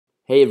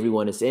Hey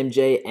everyone, it's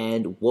MJ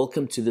and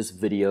welcome to this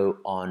video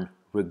on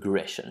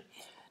regression.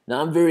 Now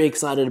I'm very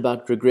excited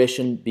about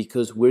regression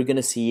because we're going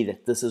to see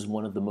that this is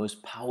one of the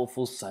most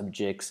powerful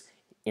subjects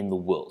in the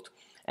world.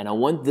 And I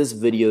want this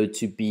video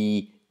to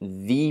be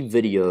the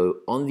video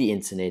on the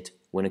internet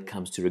when it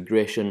comes to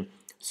regression.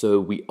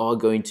 So we are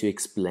going to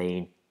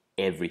explain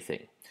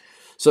everything.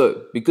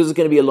 So because it's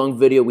going to be a long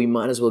video, we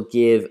might as well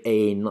give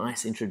a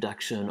nice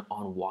introduction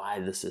on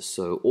why this is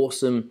so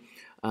awesome.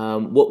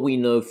 What we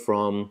know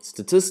from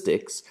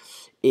statistics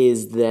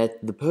is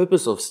that the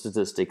purpose of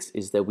statistics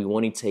is that we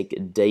want to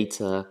take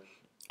data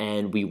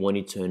and we want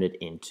to turn it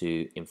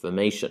into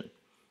information.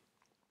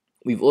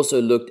 We've also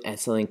looked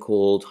at something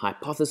called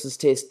hypothesis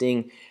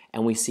testing,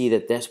 and we see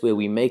that that's where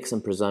we make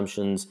some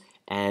presumptions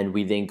and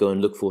we then go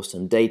and look for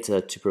some data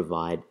to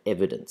provide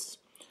evidence.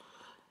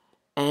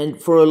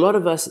 And for a lot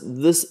of us,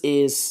 this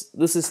is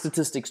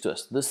statistics to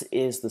us. This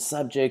is the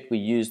subject. We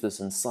use this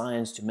in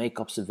science to make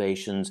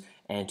observations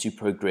and to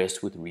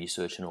progress with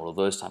research and all of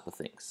those type of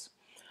things.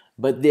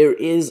 But there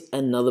is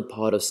another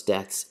part of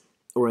stats,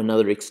 or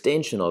another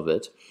extension of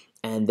it,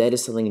 and that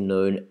is something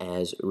known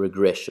as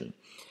regression.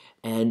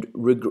 And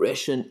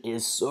regression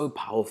is so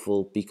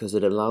powerful because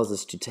it allows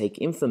us to take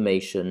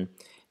information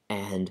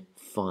and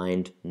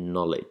find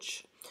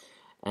knowledge.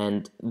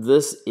 And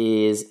this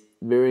is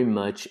very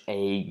much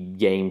a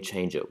game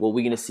changer. What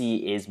we're going to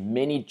see is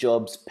many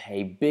jobs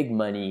pay big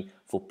money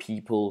for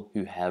people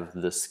who have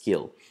the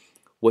skill.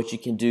 What you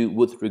can do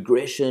with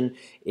regression,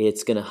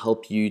 it's going to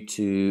help you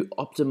to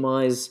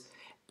optimize,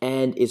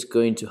 and it's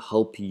going to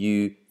help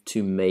you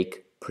to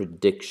make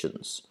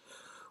predictions.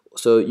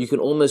 So you can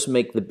almost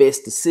make the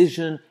best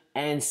decision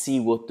and see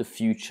what the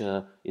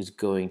future is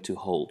going to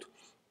hold.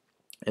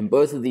 And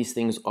both of these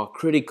things are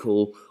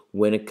critical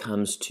when it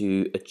comes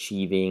to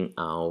achieving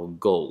our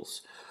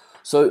goals.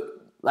 So,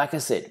 like I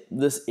said,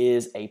 this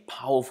is a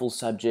powerful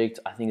subject.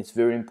 I think it's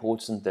very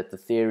important that the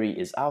theory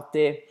is out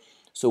there.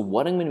 So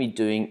what I'm going to be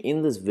doing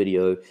in this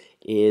video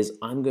is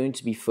I'm going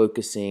to be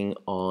focusing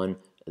on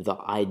the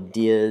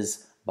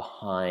ideas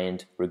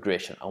behind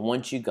regression. I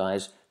want you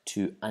guys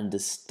to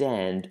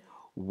understand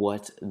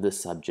what the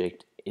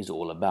subject is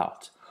all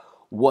about,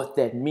 what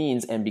that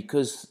means, and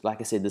because,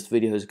 like I said, this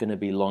video is going to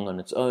be long on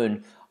its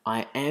own,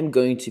 I am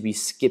going to be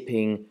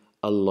skipping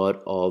a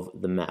lot of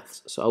the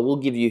maths. So I will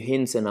give you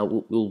hints and I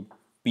will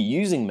be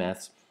using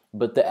maths,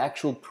 but the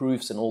actual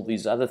proofs and all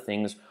these other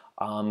things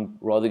I'm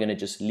rather going to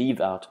just leave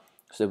out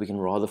so that we can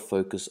rather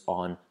focus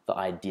on the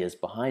ideas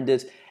behind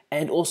it,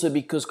 and also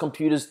because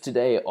computers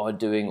today are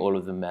doing all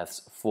of the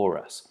maths for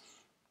us.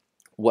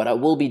 What I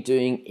will be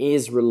doing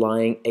is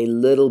relying a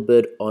little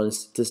bit on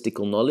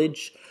statistical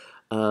knowledge,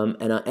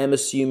 and I am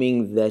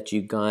assuming that you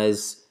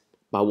guys,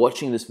 by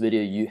watching this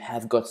video, you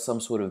have got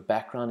some sort of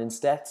background in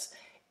stats.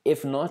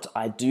 If not,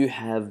 I do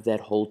have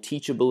that whole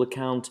Teachable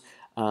account,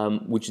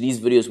 which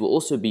these videos will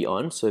also be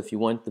on. So if you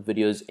want the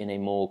videos in a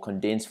more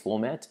condensed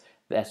format,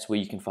 that's where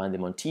you can find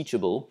them on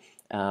Teachable.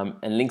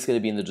 And link's going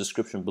to be in the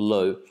description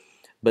below.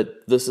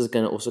 But this is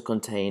going to also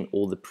contain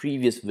all the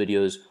previous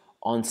videos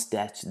on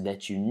stats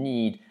that you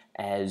need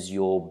as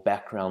your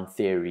background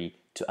theory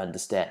to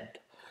understand.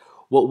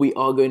 What we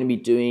are going to be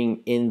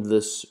doing in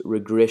this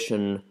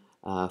regression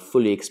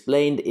fully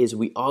explained is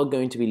we are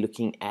going to be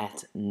looking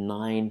at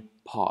 9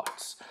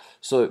 parts.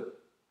 So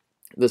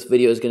this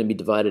video is going to be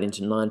divided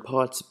into 9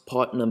 parts.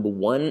 Part number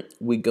 1,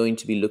 we're going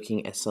to be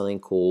looking at something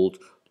called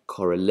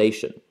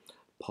correlation.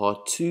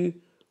 Part 2,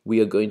 we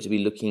are going to be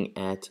looking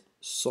at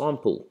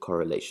sample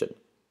correlation.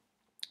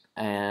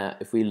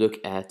 If we look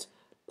at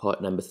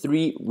part number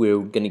 3, we're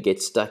going to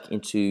get stuck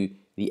into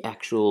the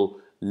actual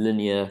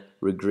linear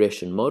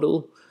regression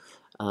model.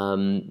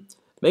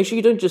 Make sure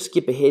you don't just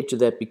skip ahead to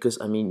that because,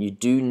 I mean, you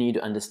do need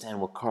to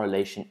understand what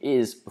correlation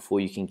is before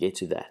you can get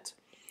to that.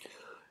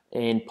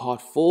 In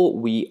part 4,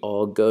 we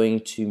are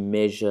going to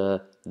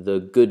measure the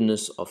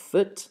goodness of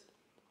fit.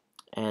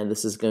 And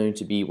this is going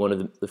to be one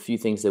of the few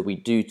things that we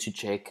do to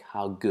check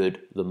how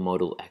good the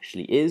model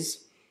actually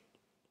is.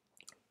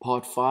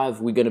 Part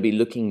 5, we're going to be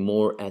looking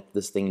more at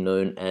this thing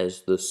known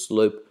as the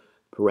slope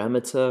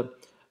parameter,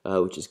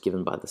 which is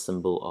given by the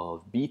symbol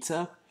of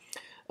beta.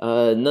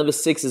 Number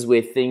 6 is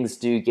where things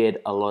do get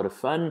a lot of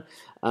fun.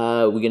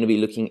 We're going to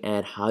be looking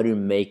at how to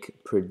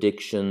make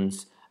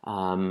predictions,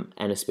 and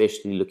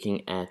especially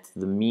looking at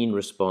the mean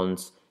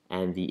response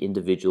and the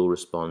individual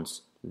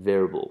response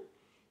variable.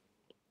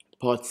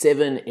 Part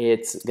 7,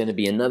 it's going to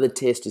be another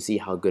test to see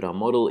how good our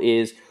model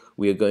is.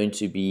 We are going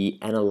to be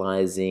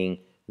analyzing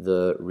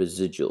the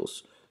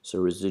residuals. So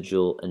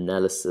residual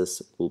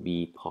analysis will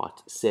be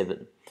part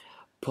 7.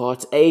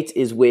 Part 8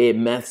 is where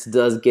maths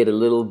does get a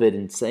little bit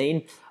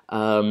insane,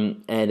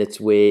 and it's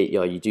where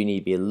you do need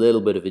to be a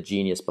little bit of a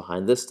genius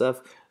behind this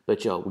stuff.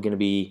 But we're going to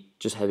be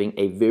just having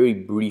a very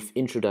brief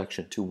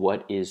introduction to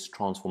what is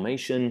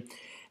transformation.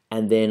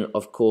 And then,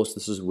 of course,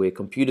 this is where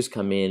computers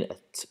come in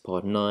at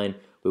part 9,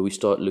 where we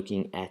start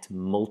looking at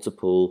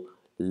multiple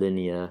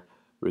linear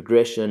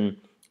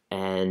regression.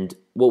 And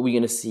what we're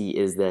going to see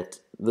is that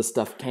this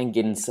stuff can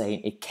get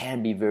insane. It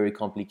can be very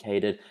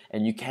complicated,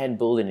 and you can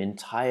build an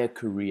entire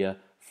career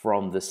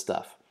from this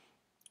stuff.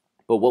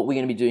 But what we're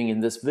going to be doing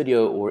in this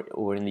video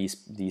or in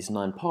these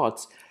 9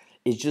 parts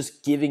is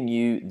just giving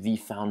you the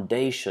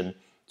foundation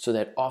so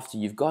that after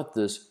you've got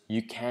this,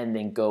 you can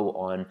then go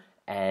on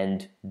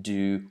and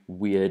do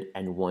weird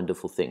and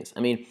wonderful things. I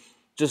mean,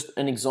 just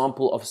an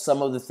example of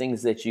some of the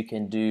things that you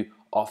can do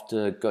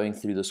after going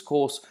through this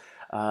course.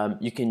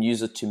 You can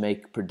use it to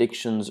make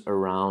predictions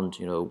around,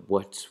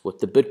 what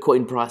the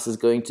Bitcoin price is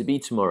going to be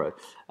tomorrow.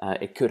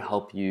 It could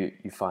help you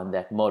find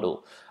that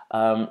model.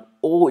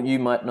 Or you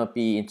might not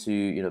be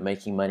into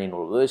making money and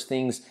all of those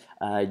things.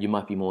 You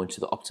might be more into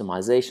the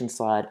optimization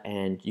side,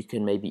 and you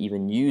can maybe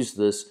even use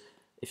this.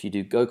 If you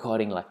do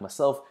go-karting like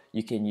myself,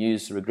 you can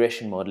use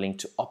regression modeling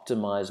to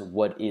optimize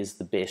what is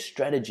the best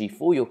strategy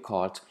for your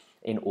kart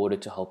in order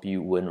to help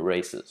you win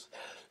races.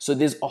 So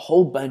there's a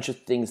whole bunch of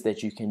things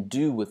that you can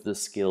do with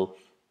this skill,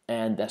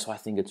 and that's why I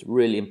think it's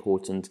really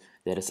important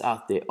that it's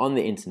out there on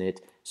the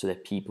internet so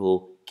that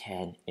people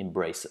can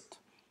embrace it.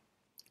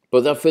 But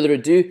without further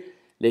ado,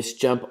 let's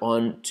jump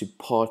on to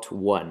part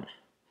 1.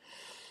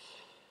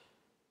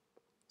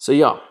 So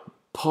yeah,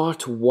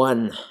 part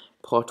one.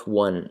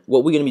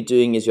 What we're going to be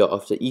doing is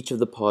after each of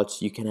the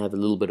parts, you can have a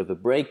little bit of a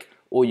break,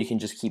 or you can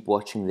just keep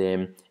watching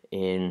them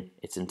in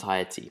its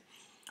entirety.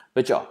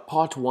 But yeah,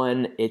 part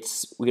 1,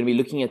 we're going to be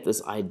looking at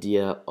this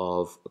idea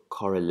of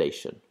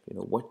correlation.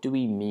 What do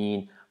we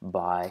mean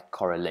by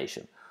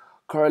correlation?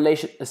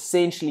 Correlation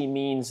essentially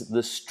means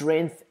the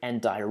strength and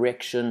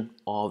direction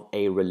of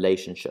a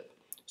relationship.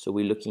 So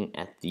we're looking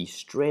at the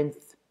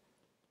strength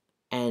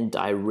and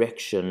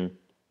direction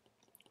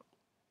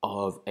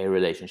of a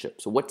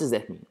relationship. So what does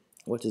that mean?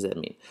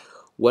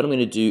 What I'm going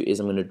to do is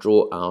I'm going to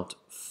draw out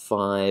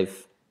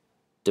 5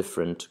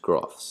 different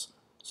graphs.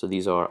 So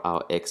these are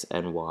our X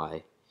and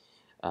Y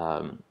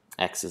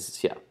axes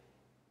here.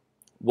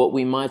 What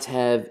we might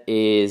have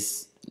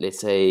is, let's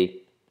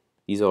say,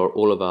 these are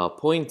all of our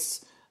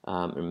points.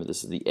 Remember,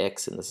 this is the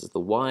X and this is the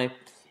Y.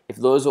 If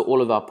those are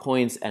all of our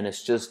points and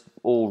it's just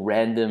all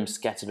random,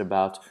 scattered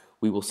about,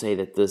 we will say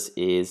that this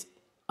is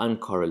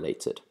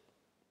uncorrelated.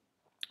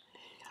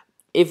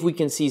 If we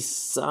can see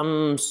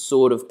some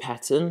sort of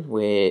pattern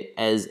where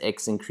as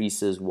X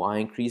increases, Y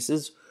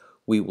increases,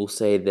 we will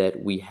say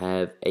that we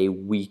have a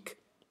weak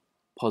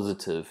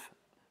positive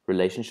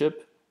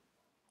relationship.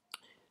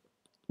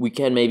 We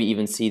can maybe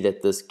even see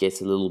that this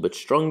gets a little bit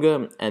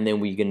stronger, and then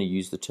we're going to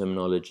use the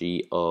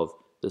terminology of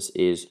this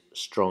is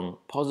strong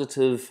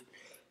positive.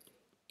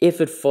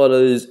 If it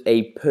follows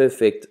a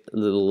perfect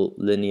little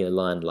linear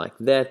line like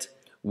that,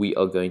 we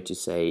are going to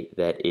say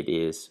that it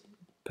is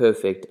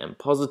perfect and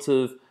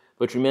positive.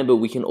 But remember,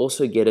 we can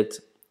also get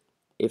it,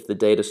 if the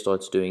data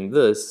starts doing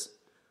this,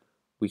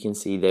 we can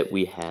see that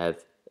we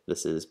have,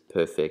 this is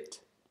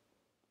perfect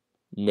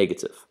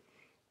negative.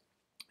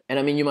 And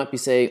I mean, you might be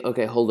saying,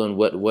 okay, hold on,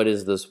 what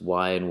is this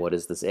Y and what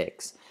is this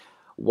X?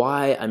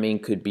 Y, I mean,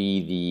 could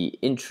be the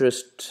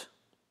interest,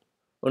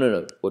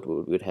 what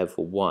we would have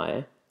for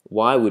Y?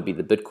 Y would be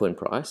the Bitcoin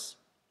price,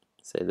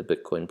 say the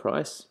Bitcoin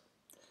price.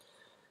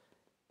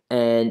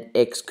 And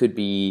X could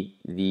be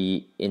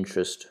the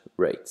interest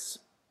rates.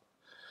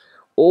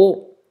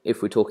 Or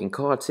if we're talking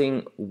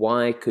karting,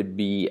 Y could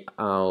be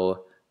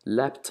our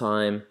lap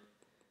time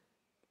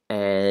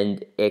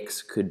and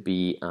X could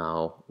be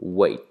our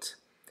weight.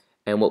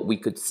 And what we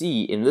could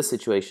see in this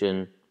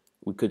situation,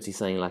 we could see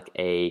something like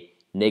a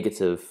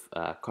negative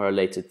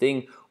correlated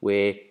thing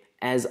where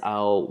as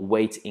our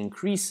weight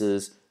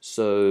increases,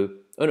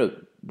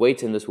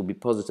 weight in this will be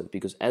positive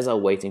because as our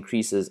weight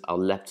increases, our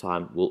lap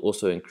time will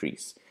also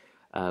increase.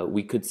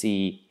 We could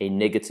see a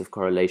negative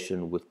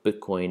correlation with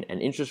Bitcoin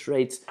and interest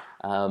rates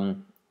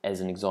as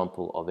an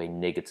example of a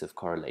negative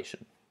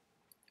correlation.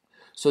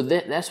 So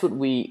that's what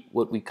we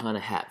kind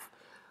of have.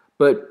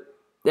 But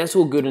that's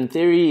all good in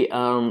theory.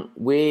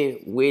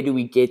 Where do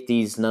we get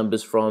these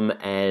numbers from?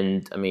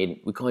 And I mean,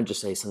 we can't just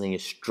say something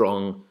is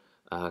strong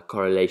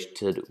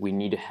correlated. We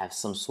need to have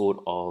some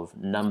sort of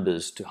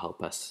numbers to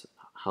help us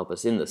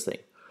in this thing.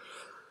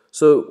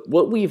 So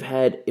what we've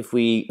had, if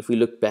we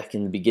look back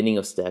in the beginning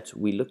of stats,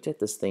 we looked at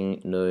this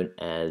thing known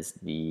as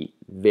the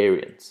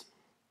variance.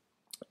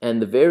 And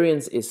the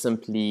variance is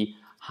simply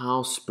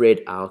how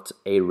spread out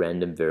a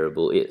random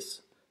variable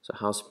is. So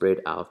how spread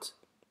out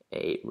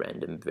a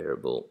random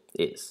variable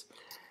is.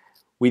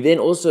 We then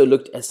also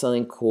looked at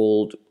something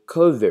called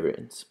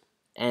covariance.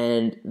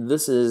 And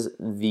this is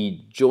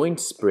the joint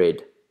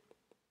spread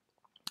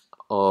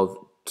of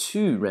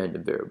 2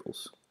 random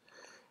variables.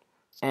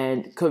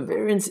 And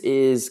covariance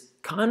is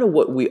kind of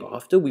what we're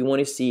after. We want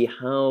to see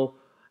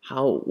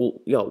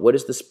what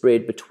is the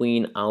spread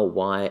between our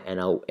Y and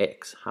our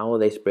X? How are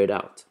they spread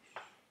out?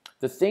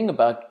 The thing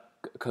about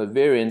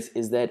covariance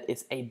is that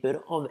it's a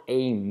bit of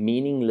a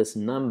meaningless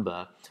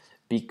number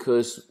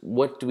because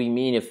what do we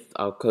mean if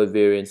our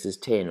covariance is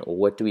 10 or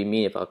what do we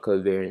mean if our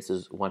covariance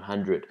is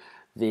 100?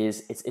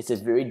 It's a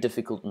very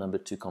difficult number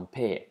to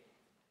compare.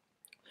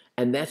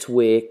 And that's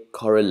where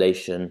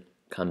correlation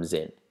comes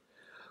in.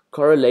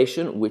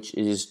 Correlation, which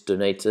is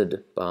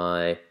denoted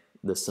by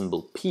the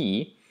symbol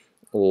P,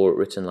 or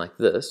written like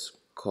this,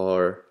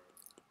 cor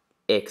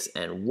x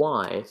and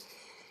y,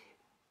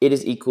 it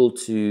is equal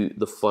to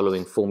the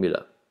following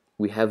formula.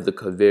 We have the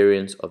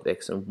covariance of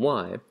x and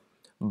y,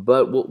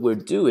 but what we're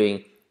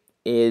doing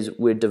is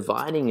we're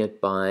dividing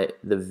it by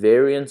the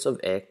variance of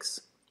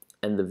x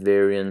and the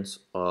variance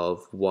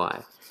of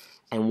y.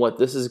 And what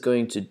this is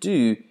going to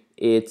do,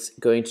 it's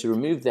going to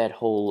remove that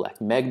whole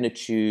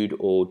magnitude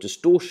or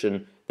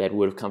distortion that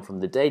would have come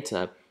from the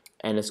data,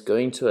 and it's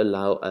going to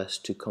allow us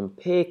to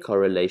compare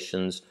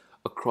correlations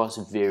across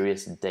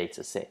various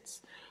data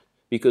sets.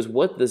 Because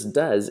what this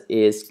does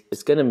is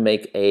it's going to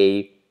make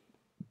a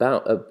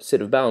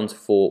set of bounds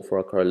for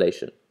our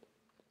correlation.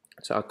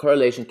 So our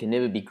correlation can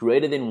never be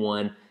greater than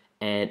 1,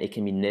 and it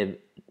can be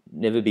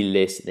never be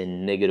less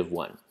than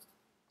 -1.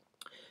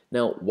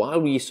 Now, why are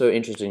we so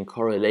interested in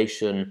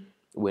correlation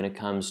when it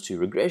comes to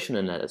regression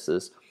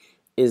analysis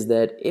is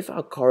that if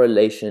our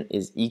correlation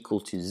is equal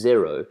to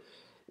 0,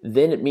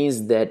 then it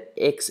means that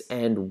x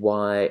and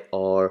y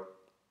are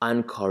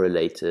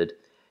uncorrelated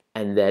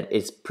and that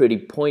it's pretty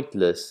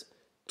pointless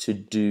to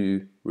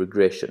do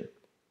regression.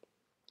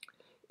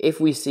 If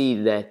we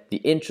see that the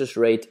interest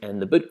rate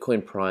and the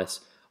Bitcoin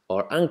price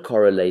are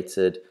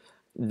uncorrelated,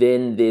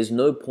 then there's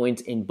no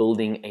point in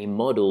building a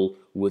model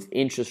with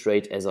interest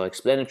rate as our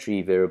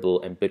explanatory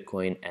variable and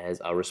Bitcoin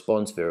as our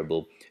response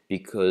variable,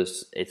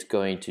 because it's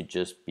going to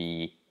just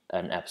be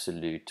an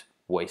absolute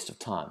waste of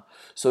time.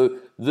 So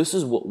this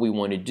is what we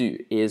want to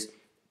do, is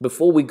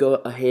before we go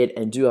ahead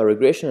and do our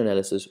regression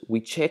analysis,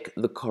 we check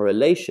the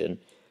correlation,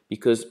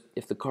 because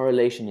if the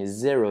correlation is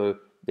 0,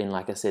 then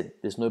like I said,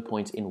 there's no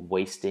point in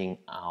wasting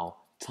our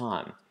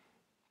time.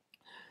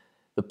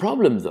 The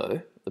problem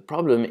though, the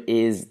problem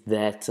is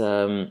that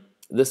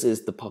this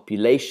is the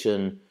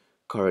population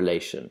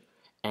correlation,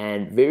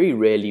 and very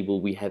rarely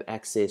will we have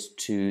access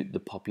to the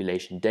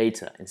population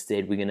data.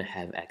 Instead, we're going to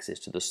have access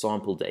to the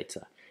sample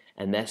data,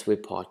 and that's where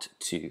part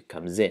 2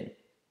 comes in.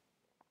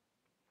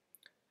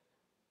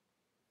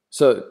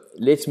 So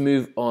let's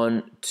move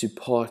on to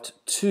part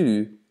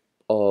 2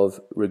 of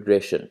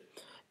regression.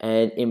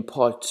 And in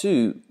part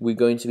 2, we're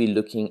going to be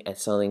looking at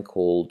something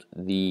called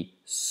the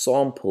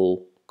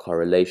sample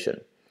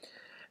correlation.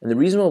 And the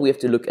reason why we have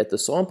to look at the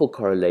sample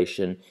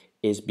correlation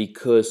is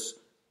because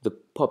the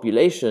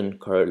population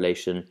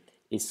correlation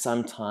is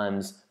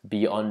sometimes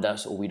beyond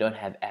us, or we don't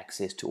have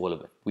access to all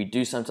of it. We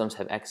do sometimes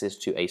have access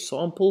to a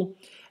sample,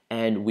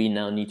 and we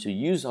now need to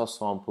use our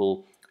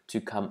sample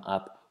to come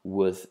up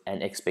with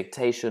an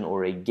expectation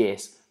or a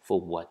guess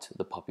for what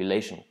the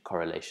population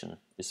correlation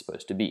is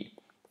supposed to be.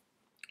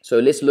 So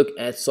let's look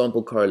at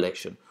sample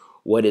correlation.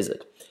 What is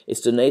it?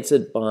 It's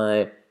denoted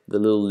by the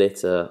little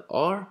letter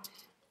R,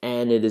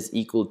 and it is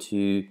equal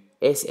to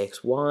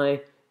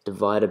SXY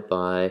divided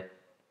by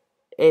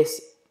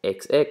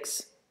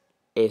SXX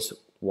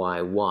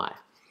SYY.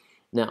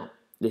 Now,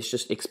 let's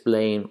just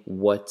explain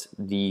what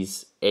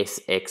these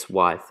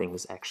SXY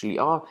things actually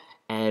are.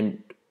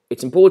 And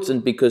it's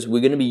important because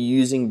we're going to be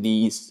using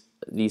these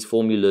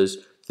formulas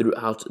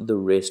throughout the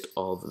rest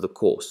of the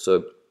course.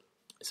 So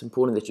it's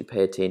important that you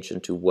pay attention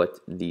to what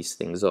these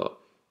things are.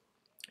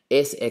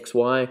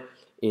 SXY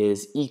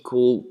is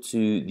equal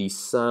to the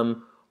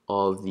sum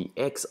of the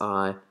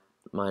xi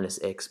minus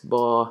x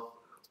bar,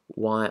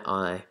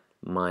 yi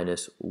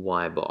minus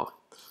y bar.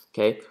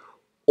 Okay,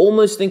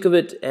 almost think of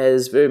it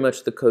as very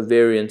much the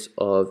covariance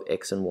of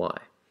x and y.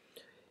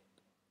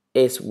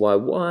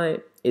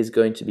 SYY is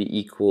going to be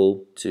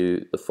equal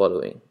to the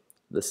following: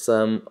 the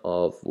sum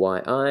of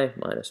yi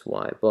minus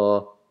y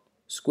bar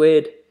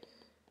squared,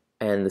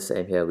 and the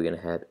same here, we're going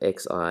to have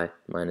xi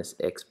minus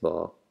x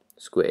bar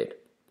squared.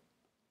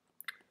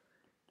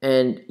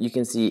 And you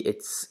can see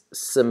it's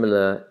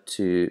similar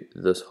to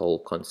this whole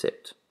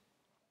concept.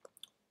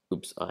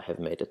 Oops, I have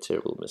made a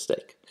terrible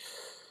mistake.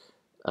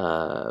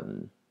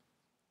 The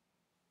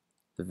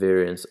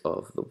variance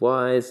of the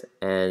y's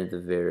and the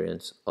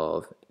variance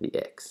of the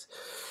x.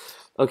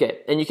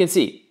 Okay, and you can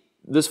see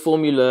this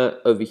formula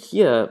over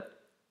here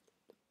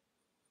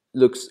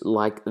looks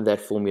like that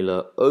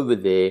formula over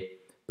there,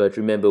 but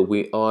remember,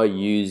 we are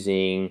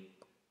using,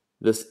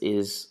 this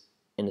is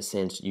in a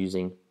sense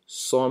using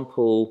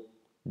sample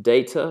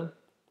data,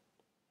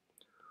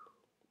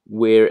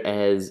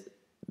 whereas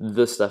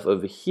this stuff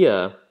over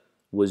here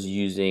was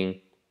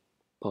using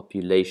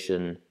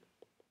population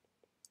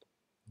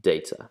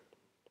data.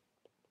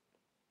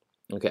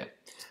 Okay,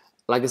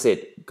 like I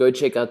said, go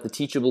check out the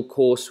Teachable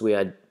course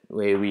where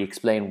we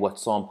explain what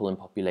sample and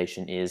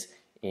population is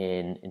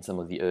in some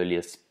of the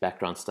earliest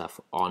background stuff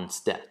on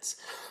stats.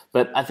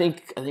 But I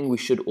think we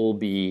should all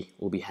be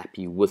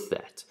happy with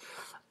that.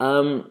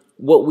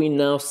 What we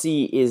now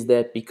see is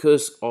that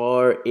because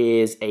R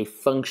is a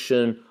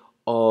function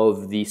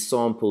of the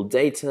sample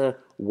data,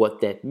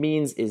 what that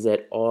means is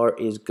that R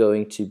is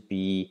going to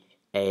be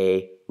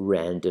a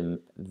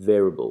random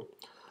variable.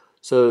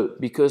 So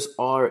because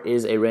R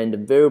is a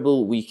random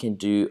variable, we can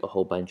do a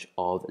whole bunch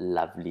of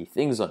lovely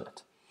things on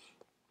it.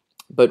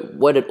 But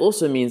what it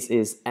also means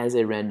is, as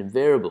a random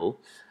variable,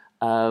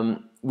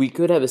 we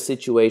could have a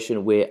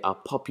situation where our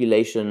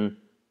population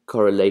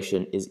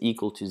correlation is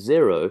equal to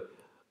 0,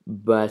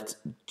 but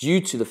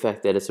due to the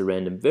fact that it's a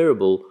random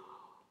variable,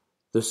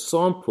 the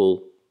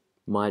sample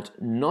might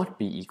not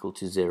be equal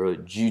to 0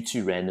 due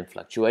to random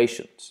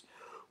fluctuations,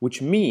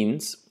 which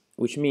means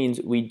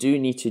we do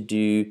need to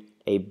do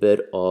a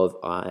bit of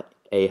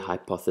a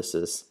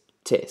hypothesis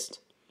test.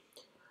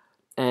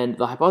 And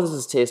the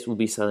hypothesis test will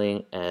be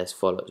something as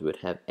follows. We would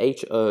have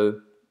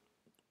HO,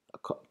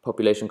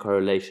 population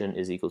correlation,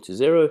 is equal to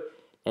 0,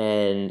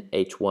 and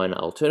H1,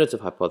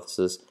 alternative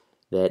hypothesis,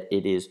 that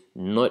it is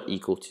not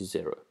equal to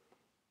 0.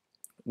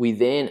 We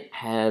then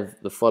have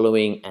the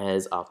following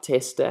as our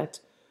test stat,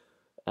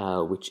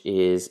 which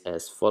is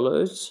as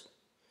follows.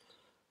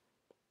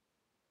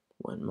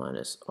 1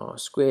 minus r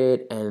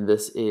squared, and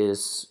this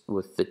is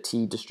with the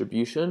t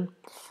distribution.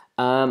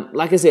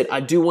 Like I said, I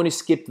do want to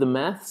skip the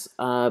maths,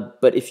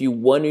 but if you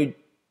want to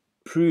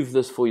prove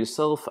this for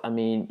yourself, I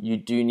mean, you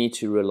do need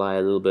to rely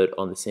a little bit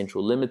on the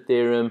central limit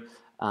theorem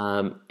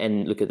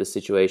and look at the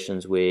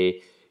situations where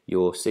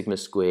your sigma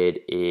squared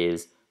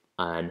is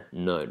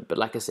unknown. But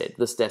like I said,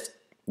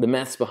 the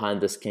maths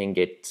behind this can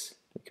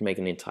make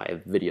an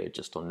entire video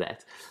just on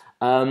that.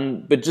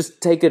 But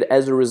just take it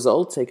as a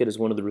result, take it as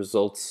one of the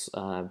results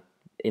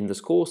in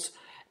this course,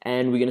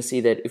 and we're going to see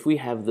that if we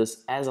have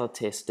this as our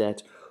test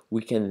stat,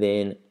 we can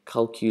then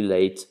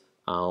calculate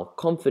our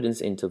confidence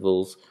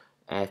intervals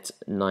at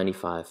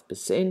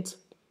 95%.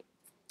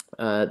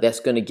 That's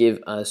going to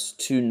give us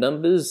two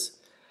numbers,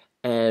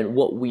 and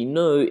what we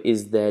know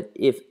is that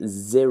if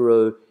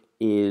 0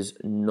 is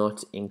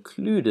not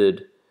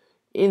included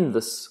in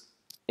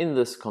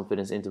this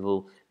confidence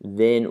interval,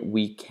 then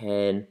we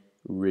can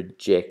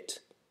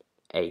reject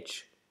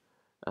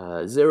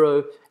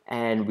H0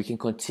 and we can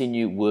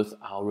continue with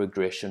our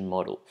regression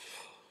model.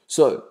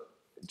 So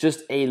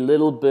just a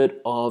little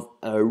bit of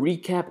a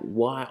recap.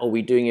 Why are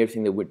we doing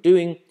everything that we're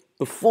doing?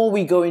 Before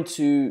we go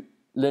into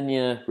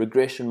linear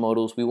regression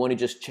models, we want to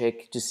just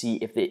check to see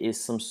if there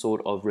is some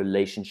sort of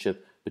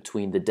relationship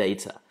between the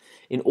data.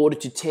 In order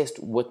to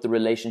test what the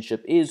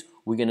relationship is,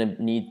 we're going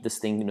to need this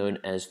thing known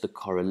as the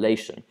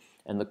correlation.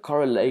 And the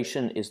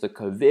correlation is the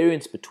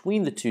covariance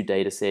between the two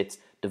data sets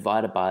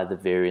divided by the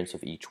variance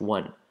of each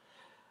one.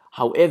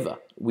 However,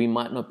 we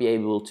might not be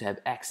able to have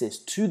access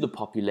to the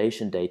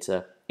population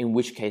data, in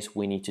which case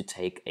we need to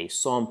take a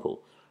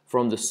sample.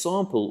 From the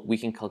sample, we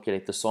can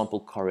calculate the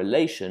sample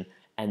correlation,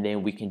 and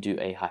then we can do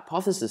a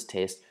hypothesis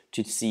test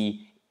to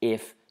see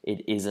if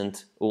it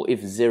isn't, or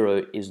if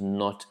 0 is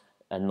not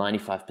a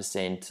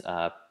 95%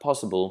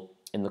 possible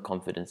in the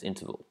confidence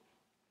interval.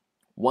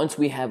 Once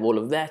we have all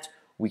of that,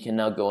 we can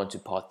now go on to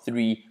part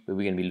 3, where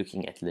we're going to be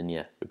looking at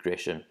linear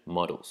regression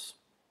models.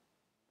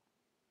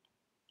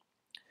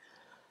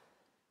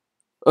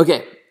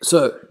 Okay,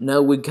 so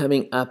now we're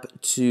coming up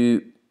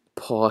to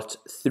part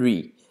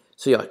 3.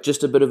 So yeah,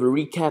 just a bit of a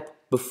recap.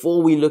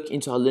 Before we look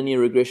into our linear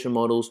regression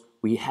models,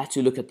 we had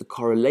to look at the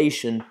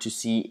correlation to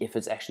see if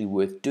it's actually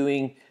worth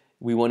doing.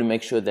 We want to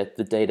make sure that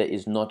the data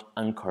is not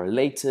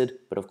uncorrelated,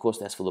 but of course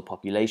that's for the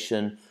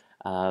population.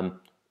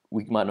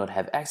 We might not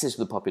have access to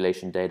the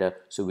population data,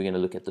 so we're going to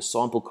look at the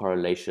sample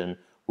correlation,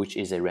 which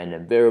is a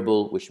random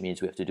variable, which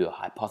means we have to do a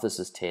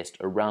hypothesis test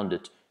around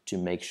it to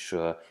make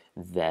sure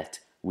that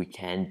we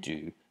can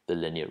do the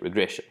linear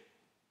regression.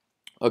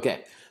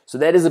 Okay, so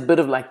that is a bit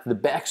of like the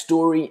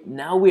backstory.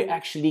 Now we're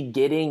actually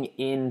getting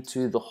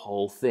into the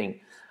whole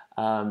thing.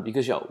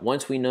 Because yeah,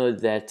 once we know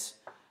that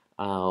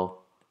our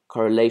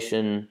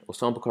correlation or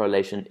sample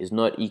correlation is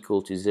not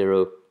equal to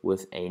 0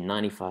 with a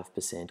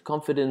 95%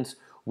 confidence,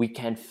 we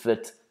can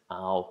fit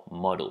our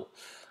model.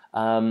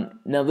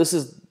 Now this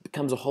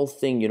becomes a whole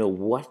thing, you know,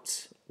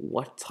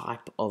 what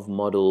type of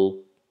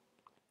model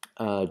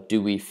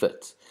do we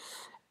fit?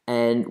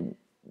 And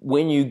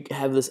when you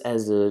have this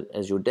as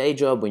your day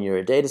job, when you're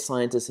a data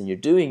scientist and you're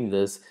doing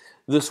this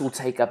will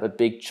take up a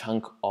big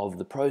chunk of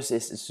the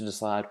process, is to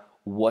decide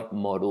what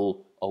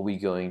model are we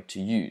going to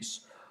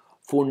use.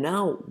 For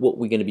now, what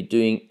we're going to be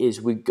doing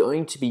is we're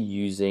going to be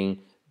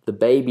using the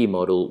baby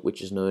model,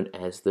 which is known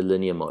as the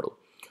linear model.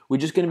 We're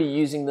just going to be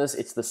using this.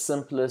 It's the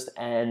simplest,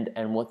 and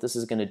what this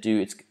is going to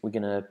do, we're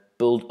going to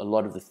build a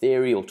lot of the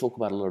theory or talk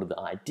about a lot of the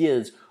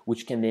ideas,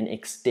 which can then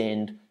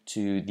extend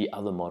to the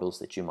other models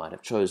that you might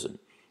have chosen.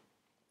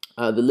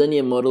 The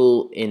linear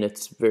model, in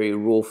its very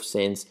raw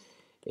sense,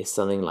 is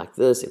something like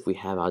this. If we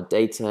have our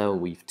data,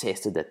 we've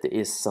tested that there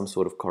is some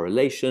sort of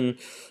correlation,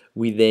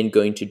 we're then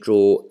going to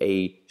draw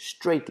a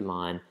straight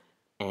line,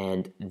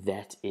 and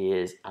that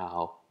is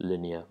our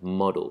linear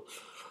model.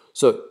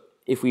 So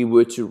if we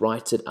were to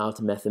write it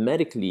out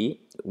mathematically,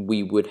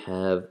 we would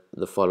have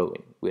the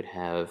following. We'd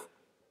have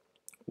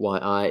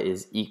yi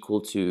is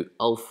equal to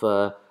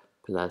alpha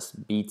plus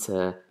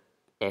beta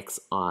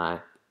xi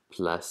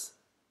plus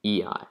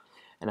ei.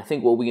 And I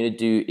think what we're going to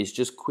do is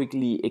just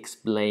quickly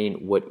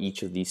explain what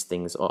each of these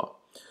things are.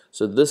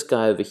 So this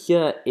guy over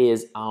here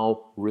is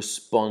our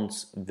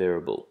response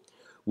variable.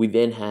 We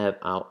then have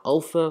our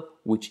alpha,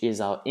 which is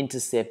our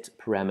intercept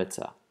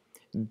parameter.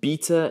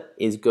 Beta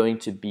is going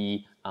to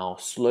be our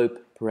slope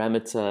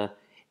parameter,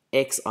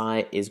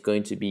 xi is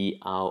going to be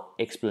our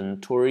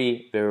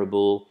explanatory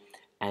variable,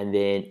 and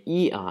then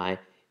ei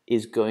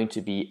is going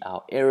to be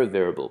our error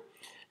variable.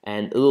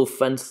 And a little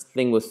fun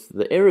thing with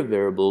the error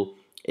variable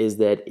is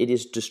that it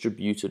is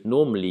distributed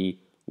normally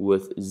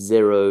with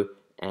 0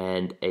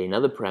 and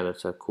another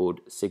parameter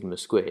called sigma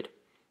squared.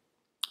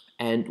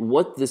 And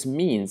what this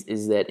means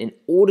is that in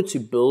order to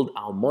build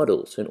our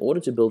model, so in order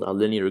to build our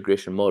linear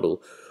regression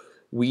model,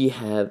 we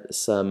have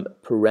some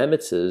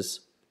parameters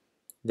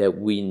that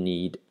we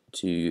need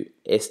to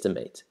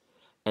estimate.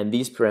 And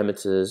these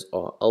parameters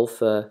are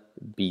alpha,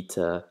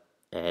 beta,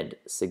 and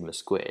sigma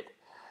squared.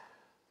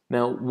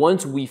 Now,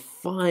 once we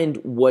find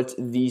what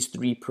these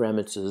three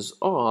parameters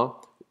are,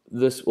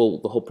 the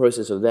whole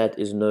process of that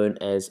is known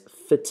as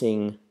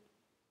fitting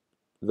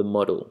the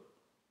model.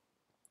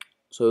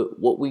 So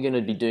what we're going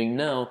to be doing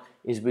now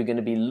is we're going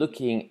to be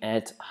looking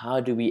at how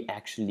do we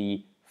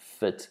actually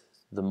fit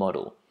the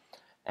model.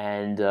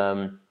 And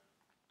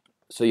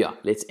so yeah,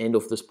 let's end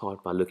off this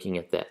part by looking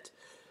at that.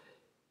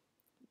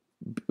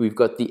 We've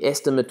got the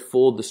estimate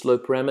for the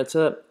slope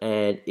parameter,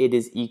 and it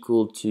is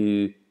equal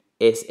to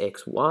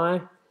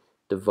sxy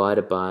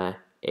divided by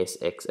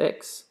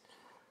sxx.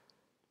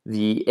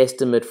 The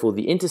estimate for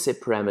the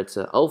intercept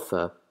parameter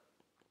alpha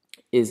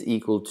is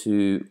equal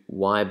to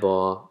y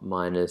bar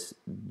minus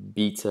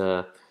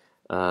beta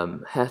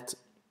hat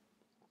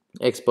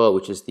x bar,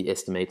 which is the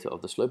estimator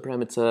of the slope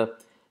parameter,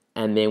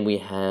 and then we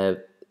have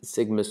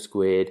sigma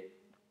squared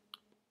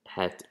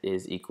hat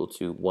is equal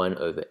to 1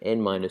 over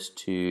n minus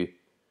 2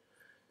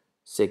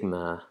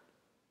 sigma,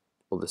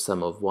 or the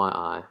sum of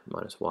yi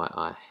minus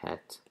yi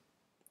hat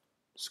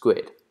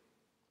squared.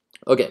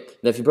 Okay,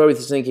 now if you're probably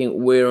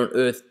thinking, where on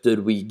earth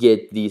did we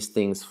get these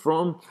things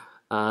from?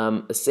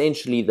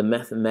 Essentially, the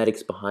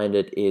mathematics behind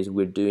it is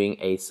we're doing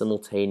a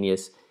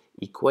simultaneous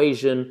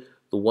equation.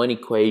 The one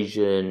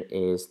equation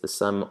is the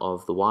sum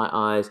of the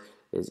yi's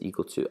is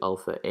equal to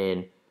alpha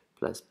n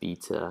plus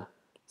beta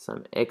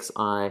sum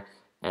xi,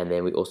 and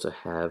then we also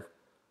have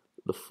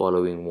the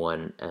following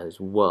one as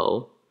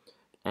well.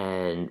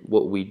 And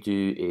what we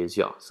do is,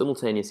 yeah,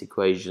 simultaneous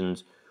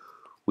equations.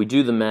 We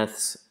do the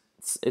maths.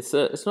 It's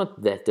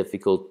not that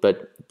difficult,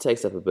 but it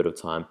takes up a bit of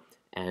time,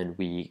 and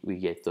we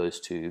get those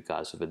two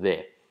guys over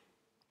there.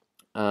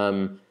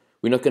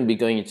 We're not going to be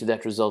going into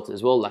that result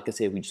as well. Like I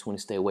said, we just want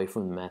to stay away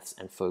from the maths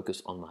and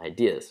focus on the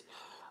ideas.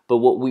 But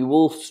what we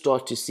will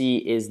start to see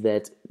is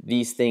that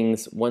these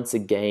things, once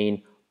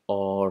again,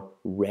 are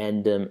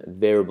random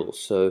variables.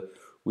 So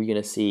we're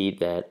going to see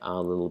that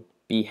our little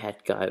b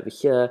hat guy over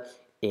here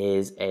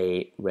is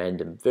a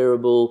random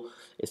variable.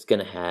 It's going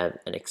to have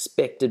an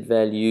expected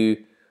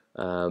value,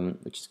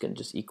 which is going to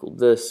just equal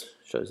this,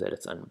 shows that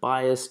it's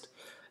unbiased.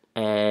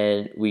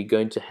 And we're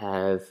going to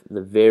have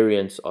the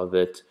variance of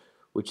it,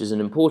 which is an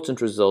important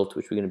result,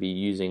 which we're going to be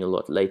using a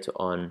lot later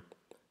on,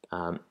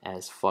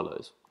 as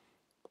follows.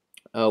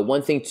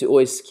 One thing to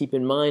always keep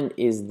in mind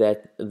is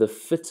that the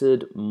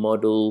fitted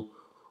model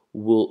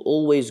will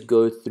always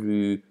go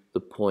through the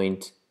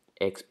point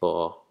x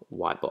bar,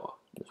 y bar.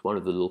 It's one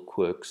of the little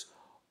quirks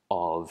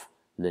of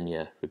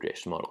linear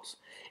regression models.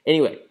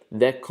 Anyway,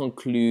 that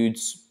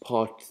concludes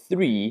part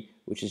 3,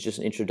 which is just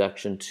an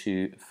introduction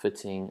to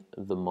fitting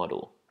the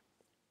model.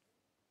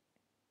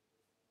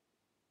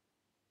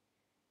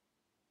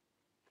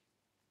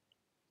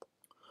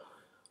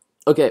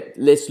 Okay,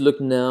 let's look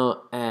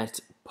now at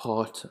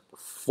part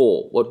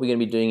 4. What we're going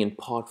to be doing in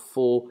part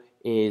 4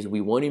 is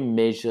we want to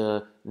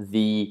measure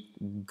the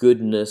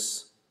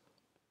goodness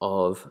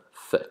of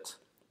fit.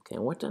 Okay,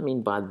 and what do I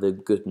mean by the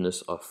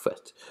goodness of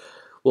fit?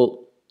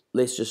 Well,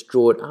 let's just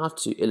draw it out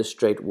to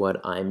illustrate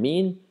what I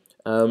mean.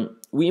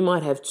 We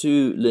might have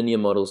two linear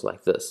models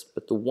like this,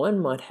 but the one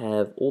might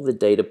have all the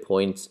data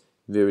points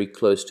very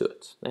close to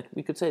it.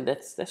 We could say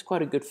that's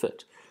quite a good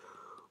fit.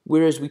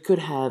 Whereas we could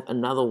have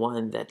another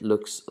one that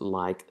looks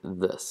like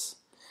this.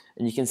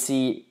 And you can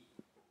see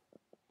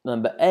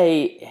number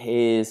A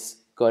has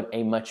got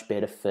a much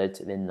better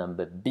fit than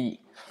number B.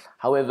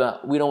 However,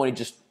 we don't want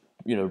to just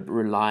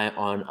rely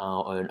on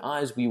our own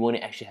eyes. We want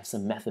to actually have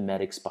some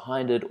mathematics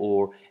behind it,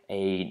 or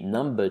a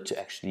number to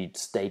actually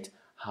state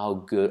how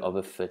good of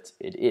a fit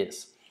it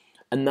is.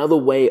 Another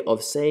way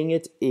of saying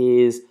it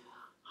is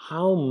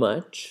how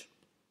much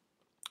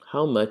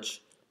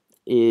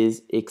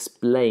is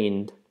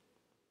explained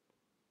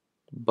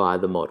by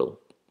the model.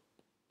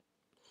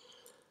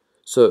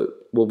 So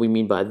what we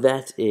mean by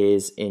that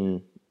is,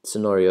 in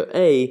scenario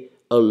A,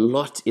 a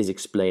lot is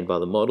explained by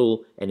the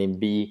model, and in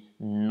B,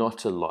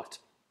 not a lot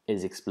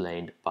is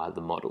explained by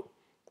the model.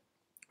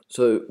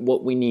 So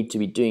what we need to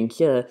be doing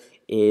here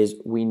is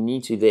we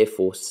need to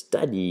therefore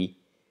study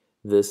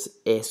this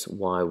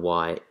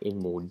SYY in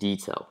more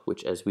detail,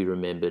 which, as we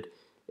remembered,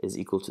 is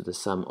equal to the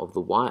sum of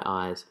the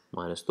yi's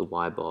minus the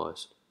y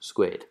bars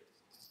squared.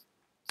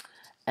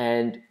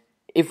 And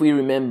if we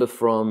remember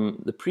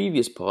from the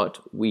previous part,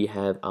 we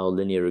have our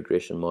linear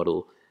regression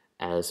model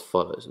as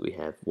follows. We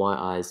have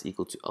yi's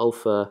equal to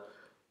alpha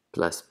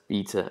plus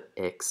beta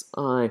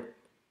xi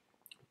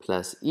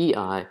plus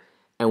ei,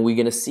 And we're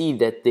going to see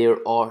that there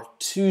are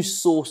two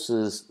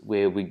sources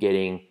where we're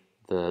getting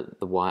the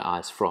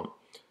yi's from.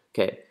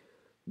 Okay,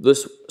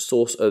 this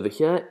source over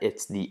here,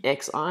 it's the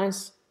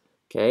xi's.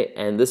 Okay,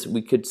 and this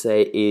we could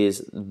say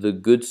is the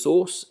good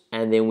source,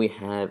 and then we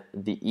have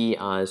the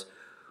ei's,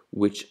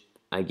 which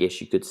I guess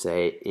you could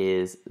say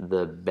is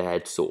the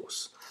bad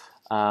source.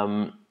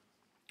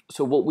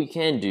 So what we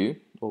can do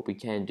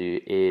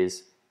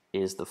is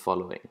the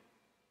following.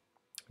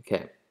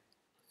 Okay.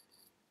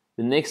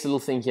 The next little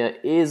thing here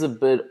is a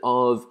bit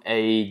of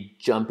a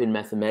jump in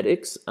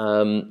mathematics.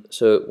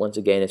 So once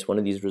again, it's one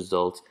of these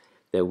results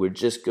that we're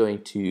just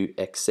going to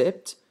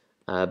accept,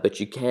 but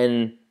you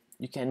can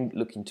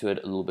look into it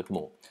a little bit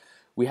more.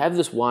 We have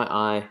this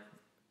yi,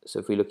 so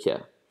if we look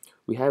here,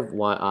 we have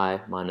yi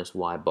minus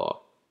y bar.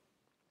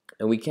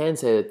 And we can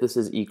say that this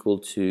is equal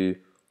to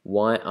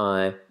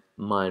yi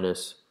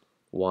minus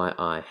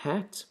yi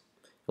hat.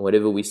 And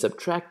whatever we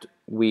subtract,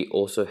 we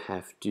also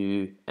have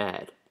to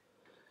add.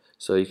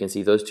 So you can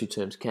see those two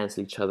terms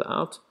cancel each other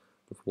out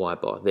with y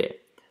bar there.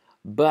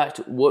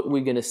 But what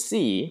we're going to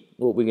see,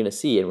 and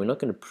we're not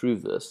going to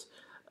prove this,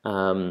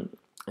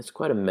 it's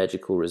quite a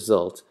magical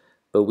result,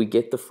 but we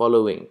get the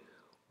following.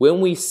 When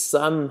we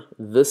sum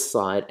this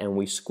side and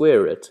we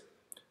square it,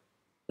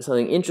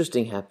 something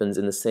interesting happens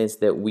in the sense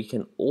that we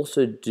can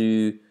also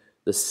do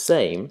the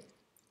same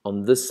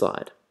on this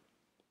side.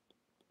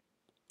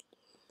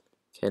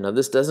 Okay, now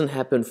this doesn't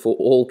happen for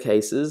all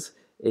cases.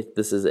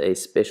 This is a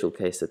special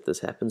case that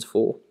this happens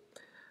for.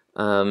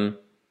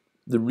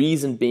 The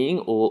reason being,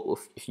 or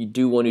if you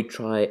do want to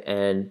try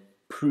and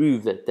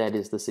prove that that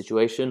is the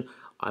situation,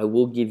 I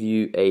will give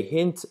you a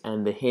hint,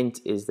 and the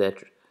hint is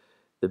that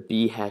the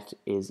b hat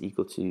is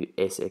equal to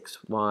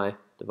sxy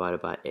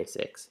divided by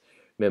sx.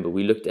 Remember,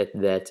 we looked at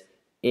that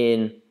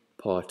in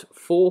part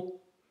 4,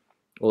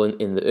 or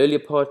in the earlier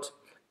part,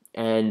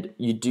 and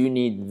you do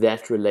need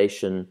that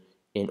relation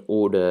in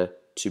order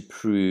to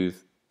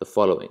prove the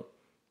following.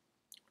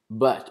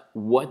 But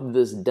what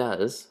this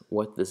does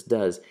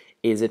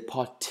is it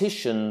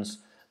partitions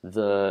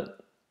the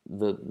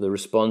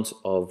response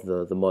of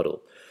the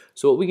model.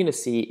 So what we're going to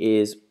see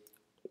is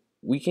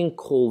we can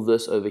call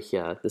this over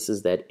here, this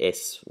is that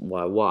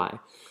SYY.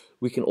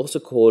 We can also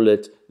call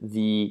it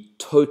the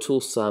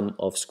total sum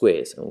of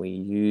squares, and we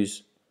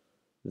use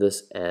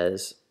this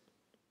as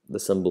the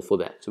symbol for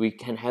that. So we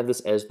can have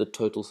this as the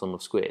total sum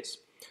of squares.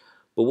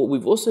 But what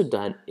we've also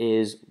done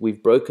is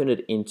we've broken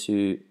it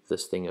into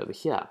this thing over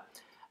here,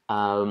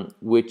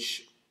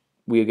 which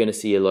we're going to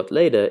see a lot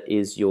later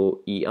is your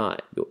EI.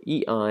 Your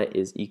EI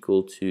is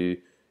equal to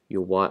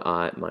your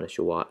YI minus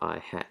your YI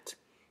hat.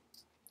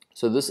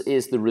 So this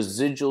is the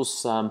residual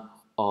sum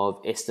of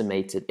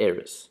estimated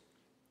errors,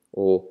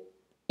 or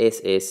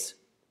SS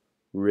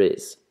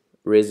res.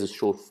 Res is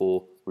short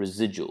for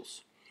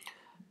residuals.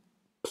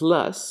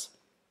 Plus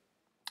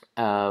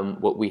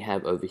what we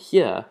have over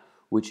here,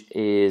 which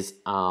is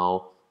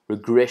our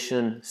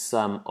regression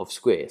sum of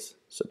squares.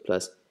 So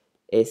plus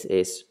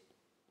SS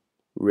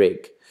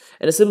reg.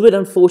 And it's a little bit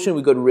unfortunate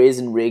we've got res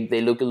and reg.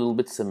 They look a little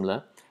bit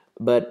similar.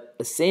 But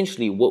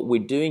essentially what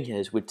we're doing here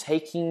is we're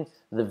taking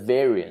the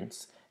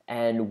variance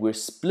and we're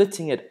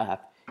splitting it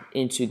up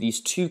into these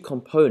two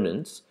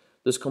components.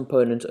 This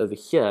component over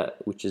here,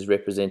 which is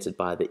represented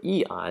by the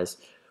EIs,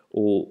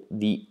 or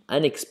the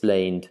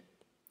unexplained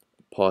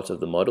part of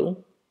the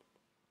model.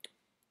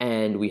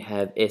 And we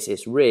have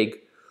SS reg,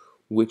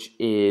 which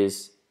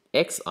is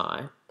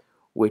XI,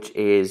 which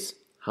is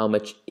how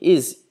much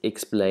is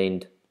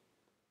explained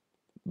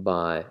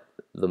by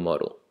the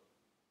model.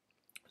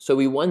 So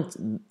we want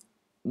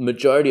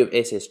majority of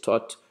SS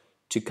tot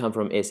to come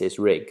from SS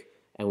reg,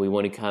 and we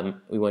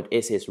want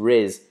SS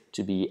res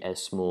to be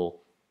as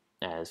small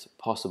as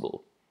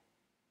possible.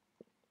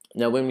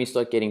 Now when we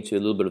start getting to a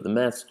little bit of the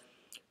maths,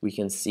 we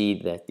can see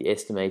that the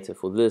estimator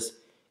for this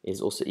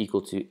is also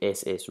equal to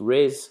SS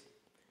res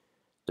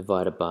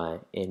divided by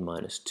n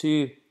minus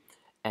 2,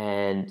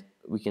 and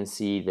we can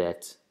see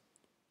that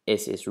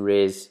SS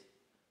res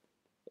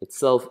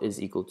itself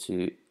is equal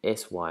to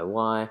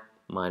SYY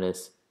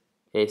minus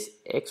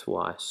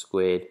SXY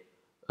squared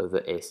over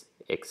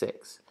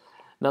SXX.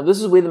 Now this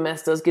is where the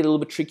math does get a little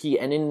bit tricky,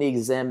 and in the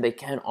exam they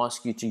can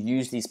ask you to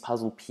use these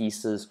puzzle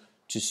pieces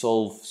to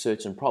solve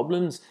certain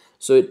problems.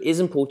 So it is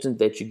important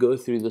that you go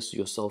through this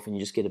yourself and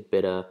you just get a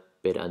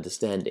better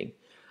understanding.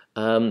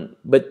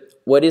 But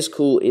what is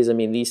cool is, I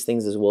mean, these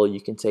things as well,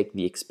 you can take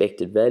the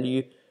expected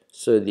value.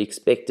 So the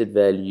expected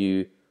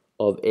value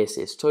of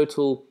SS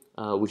total,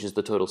 which is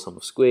the total sum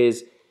of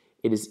squares,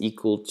 it is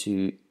equal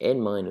to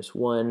n minus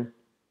 1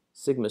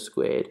 sigma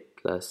squared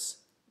plus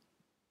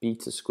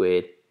beta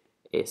squared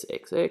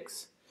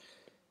SXX.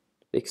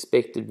 The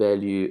expected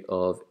value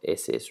of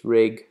SS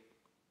reg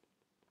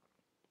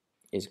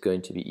is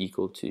going to be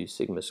equal to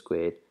sigma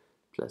squared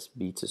plus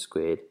beta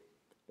squared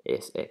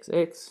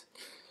SXX.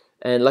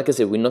 And like I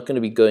said, we're not going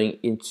to be going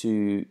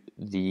into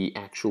the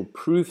actual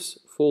proofs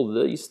for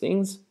these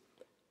things,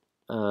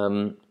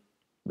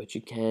 but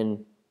you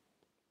can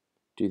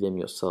do them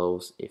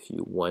yourselves if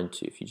you want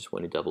to, if you just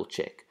want to double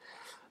check.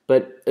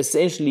 But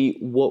essentially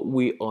what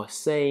we are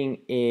saying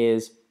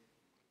is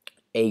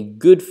a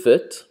good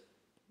fit,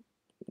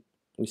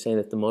 we're saying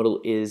that the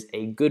model is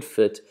a good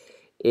fit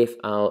if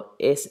our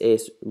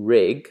SS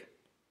reg,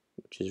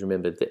 which is,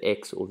 remember, the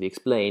X or the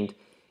explained,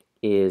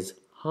 is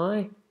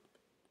high,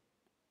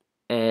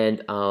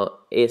 and our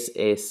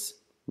SS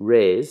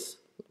res,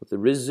 with the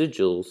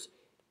residuals,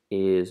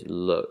 is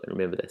low. And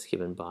remember, that's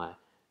given by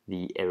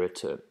the error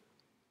term.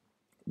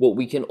 What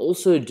we can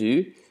also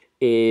do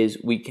is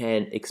we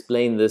can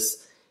explain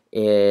this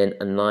in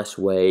a nice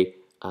way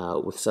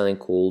with something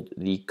called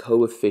the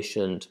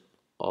coefficient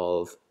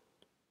of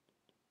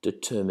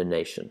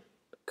determination.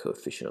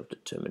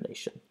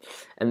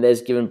 And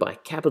that's given by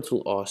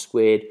capital R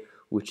squared,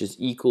 which is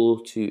equal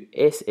to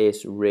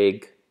SS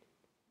reg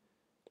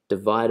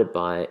divided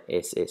by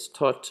SS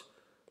tot.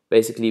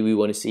 Basically, we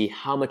want to see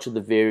how much of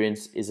the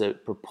variance is a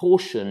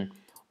proportion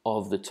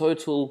of the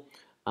total,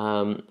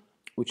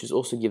 which is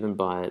also given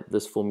by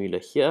this formula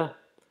here.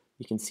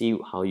 You can see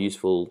how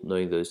useful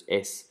knowing those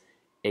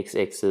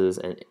SXXs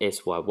and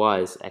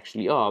SYYs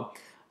actually are,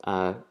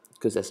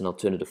 because that's an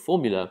alternative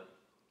formula.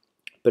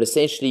 But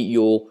essentially,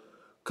 your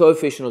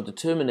coefficient of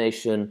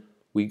determination,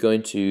 we're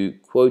going to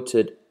quote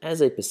it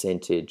as a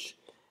percentage,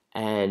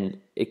 and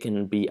it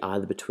can be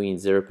either between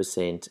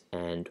 0%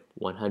 and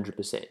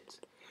 100%.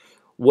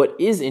 What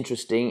is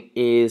interesting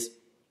is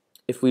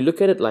if we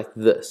look at it like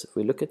this, if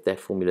we look at that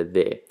formula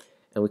there,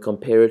 and we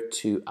compare it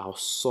to our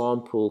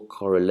sample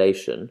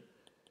correlation,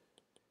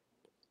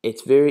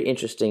 it's very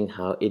interesting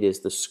how it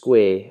is the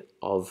square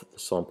of the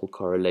sample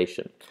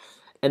correlation.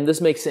 And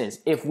this makes sense.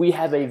 If we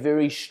have a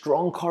very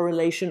strong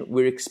correlation,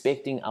 we're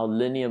expecting our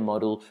linear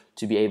model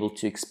to be able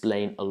to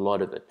explain a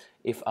lot of it.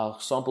 If our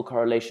sample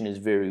correlation is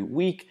very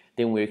weak,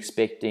 then we're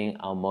expecting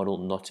our model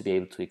not to be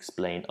able to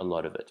explain a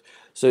lot of it.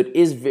 So it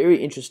is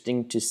very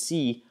interesting to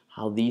see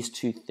how these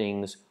two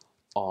things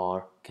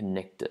are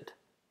connected.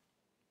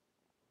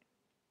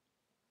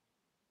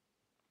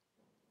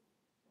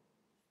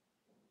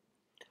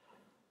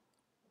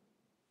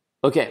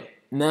 Okay,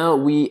 now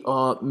we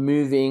are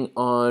moving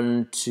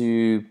on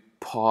to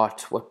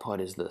what part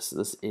is this?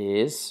 This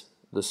is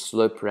the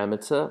slope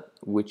parameter,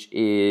 which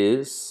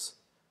is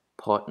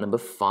part number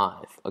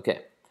 5.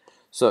 Okay,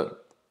 so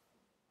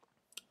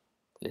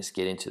let's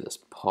get into this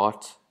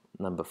part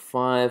number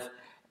 5,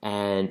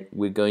 and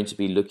we're going to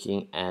be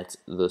looking at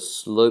the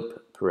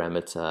slope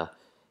parameter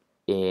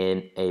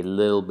in a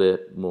little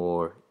bit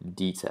more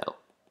detail.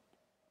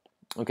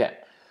 Okay.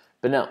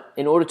 But now,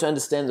 in order to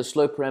understand the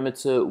slope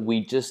parameter,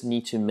 we just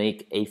need to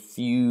make a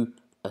few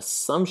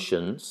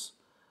assumptions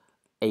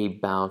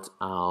about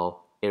our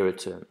error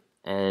term.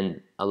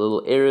 And our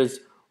little errors,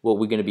 what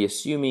we're going to be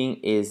assuming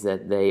is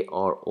that they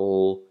are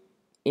all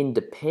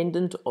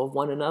independent of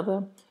one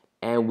another,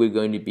 and we're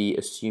going to be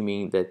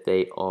assuming that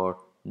they are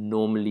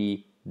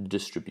normally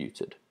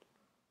distributed.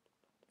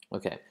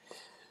 Okay.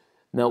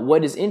 Now,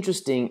 what is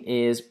interesting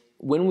is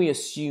when we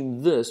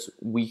assume this,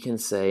 we can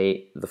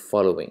say the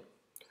following.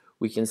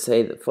 We can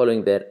say the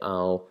following, that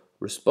our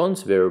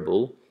response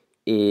variable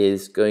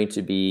is going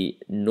to be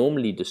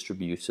normally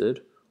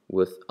distributed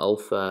with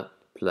alpha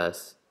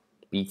plus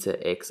beta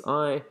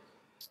xi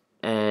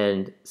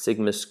and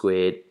sigma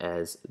squared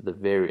as the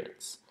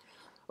variance.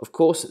 Of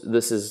course,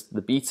 this is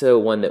the beta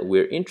one that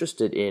we're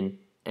interested in,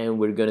 and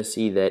we're going to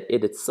see that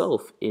it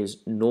itself is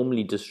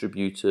normally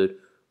distributed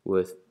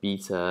with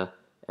beta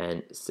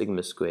and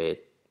sigma squared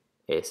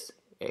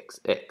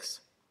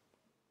sxx.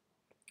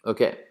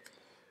 Okay.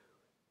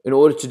 In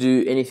order to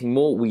do anything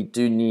more, we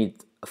do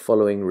need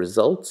following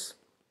results.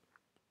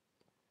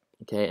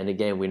 Okay, and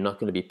again, we're not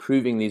going to be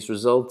proving these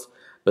results,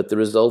 but the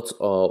results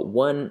are,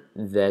 one,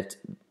 that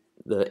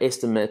the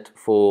estimate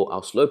for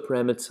our slope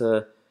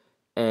parameter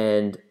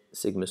and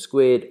sigma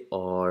squared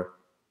are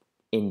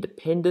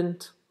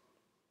independent.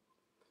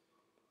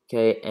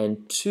 Okay,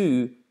 and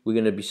two, we're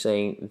going to be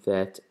saying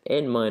that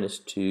n minus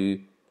 2,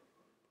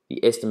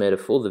 the estimator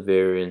for the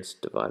variance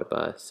divided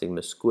by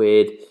sigma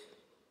squared,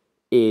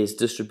 is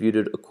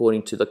distributed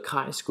according to the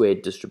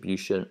chi-squared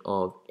distribution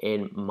of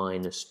n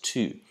minus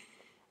 2.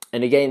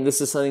 And again,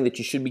 this is something that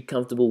you should be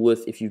comfortable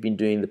with if you've been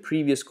doing the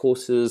previous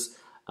courses.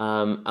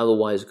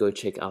 Otherwise, go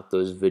check out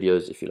those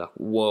videos if you're like,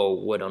 whoa,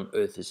 what on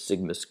earth is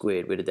sigma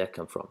squared? Where did that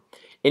come from?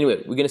 Anyway,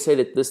 we're going to say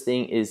that this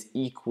thing is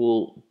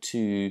equal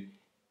to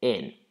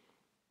n.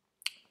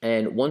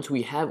 And once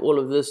we have all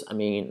of this, I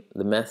mean,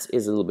 the maths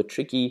is a little bit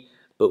tricky,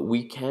 but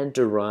we can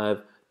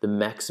derive the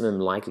maximum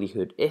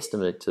likelihood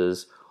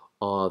estimators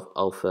of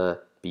alpha,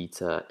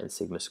 beta, and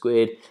sigma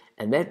squared,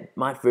 and that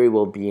might very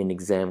well be an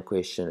exam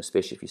question,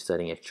 especially if you're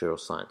studying actuarial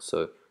science.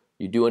 So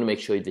you do want to make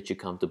sure that you're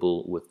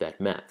comfortable with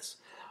that maths.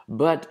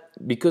 But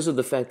because of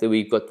the fact that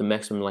we've got the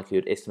maximum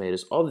likelihood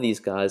estimators of these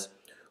guys,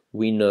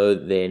 we know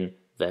then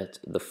that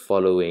the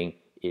following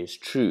is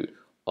true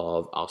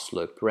of our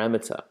slope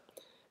parameter,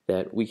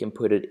 that we can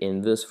put it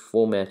in this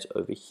format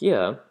over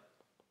here,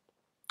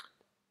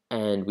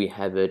 and we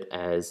have it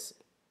as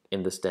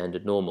in the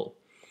standard normal.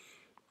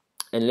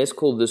 And let's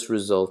call this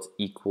result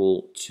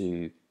equal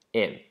to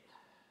m.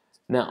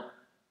 Now,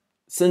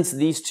 Since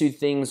these two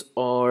things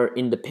are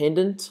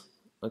independent,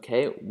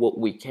 okay, what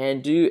we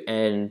can do,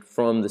 and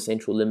from the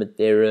central limit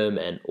theorem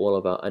and all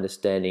of our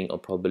understanding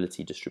of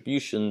probability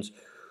distributions,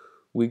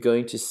 we're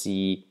going to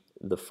see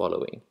the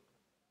following.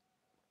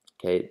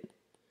 Okay,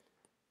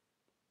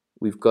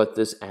 we've got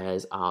this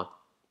as our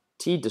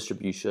t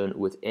distribution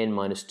with n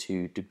minus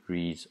 2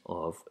 degrees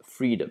of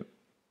freedom.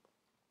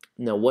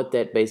 Now, what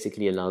that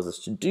basically allows us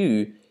to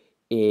do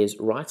is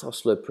write our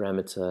slope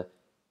parameter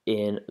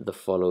in the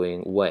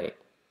following way.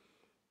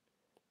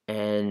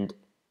 And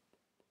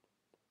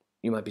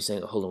you might be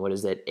saying, hold on, what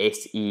is that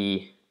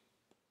SE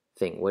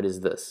thing? What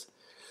is this?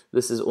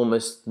 This is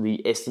almost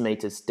the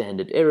estimated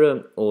standard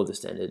error or the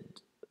standard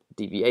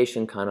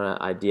deviation kind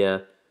of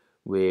idea,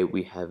 where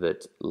we have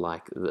it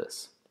like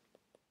this.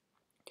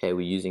 Okay,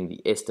 we're using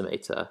the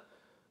estimator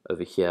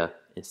over here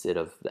instead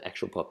of the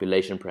actual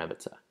population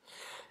parameter.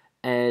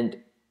 And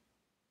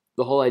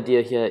the whole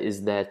idea here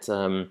is that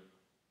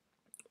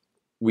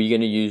we're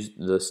going to use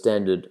the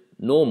standard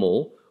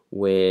normal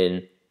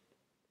when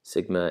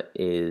sigma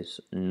is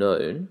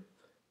known,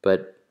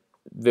 but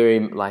very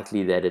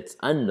likely that it's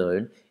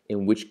unknown,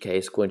 in which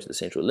case, according to the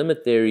central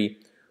limit theory,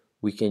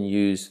 we can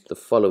use the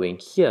following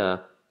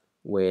here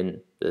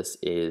when this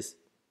is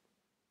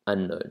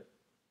unknown.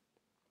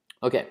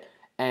 Okay,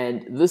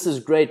 and this is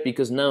great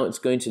because now it's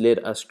going to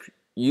let us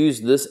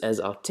use this as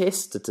our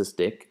test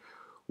statistic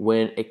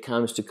when it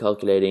comes to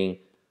calculating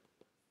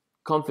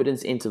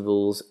confidence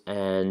intervals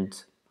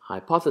and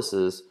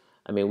hypotheses.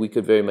 I mean, we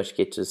could very much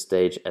get to a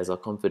stage as our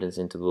confidence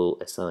interval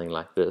as something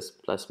like this,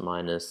 plus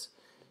minus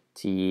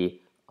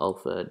t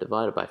alpha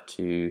divided by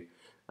 2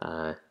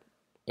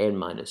 n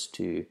minus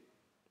 2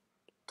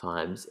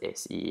 times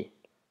se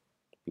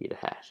beta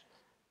hash.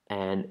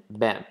 And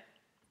bam,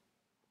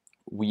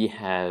 we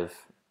have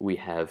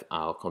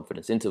our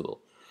confidence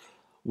interval.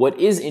 What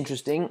is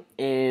interesting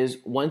is,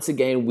 once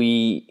again,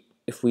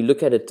 if we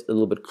look at it a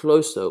little bit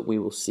closer, we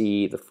will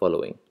see the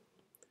following.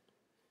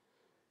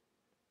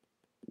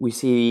 We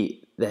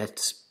see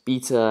that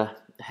beta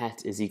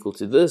hat is equal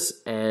to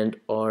this, and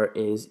R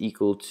is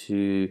equal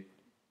to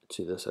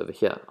this over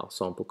here, our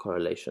sample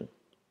correlation.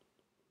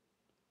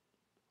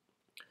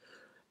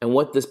 And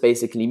what this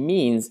basically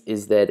means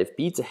is that if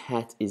beta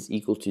hat is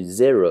equal to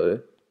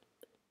 0,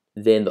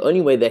 then the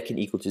only way that can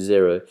equal to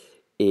 0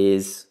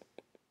 is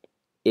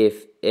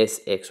if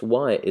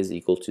SXY is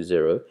equal to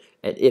 0,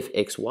 and if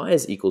XY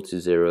is equal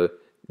to 0,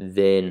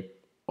 then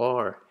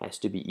R has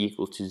to be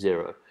equal to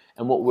 0.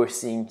 And what we're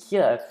seeing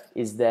here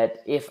is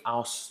that if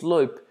our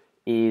slope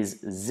is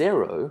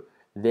 0,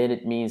 then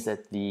it means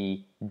that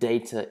the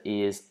data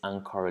is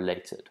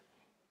uncorrelated.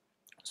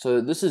 So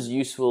this is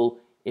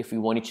useful if we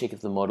want to check if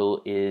the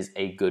model is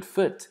a good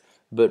fit.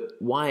 But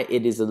why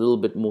it is a little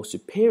bit more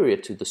superior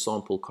to the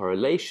sample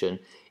correlation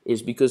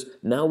is because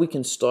now we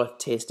can start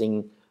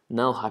testing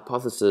null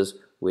hypothesis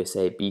where,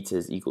 say, beta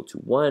is equal to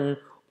 1,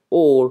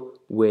 or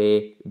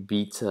where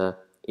beta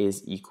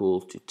is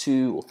equal to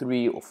 2 or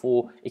 3 or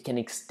 4. It can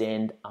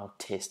extend our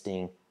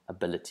testing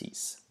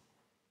abilities.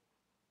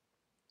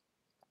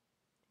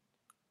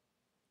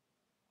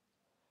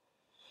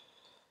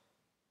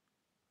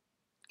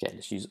 Okay,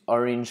 let's use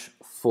orange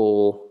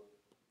for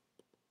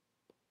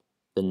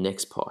the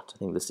next part. I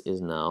think this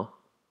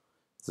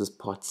is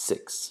part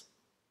 6.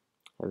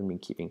 I haven't been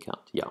keeping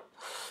count. Yeah.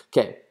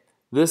 Okay,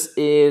 this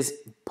is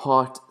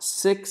part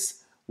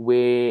 6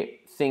 where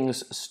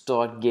things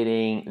start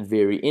getting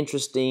very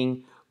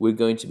interesting. We're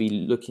going to be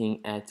looking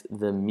at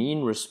the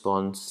mean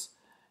response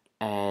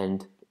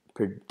and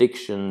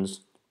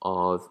predictions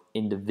of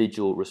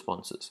individual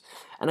responses.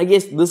 And I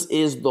guess this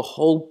is the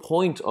whole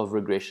point of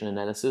regression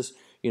analysis.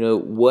 You know,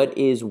 what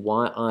is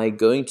yi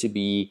going to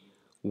be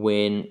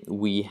when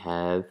we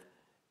have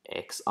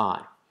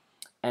xi?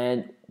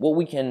 And what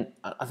we can,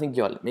 I think,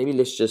 yeah, maybe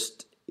let's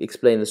just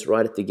explain this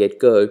right at the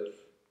get-go,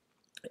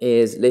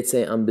 is let's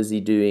say I'm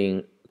busy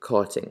doing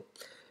karting.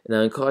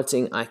 Now in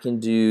karting, I can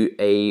do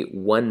a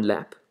 1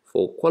 lap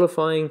for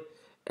qualifying,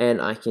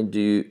 and I can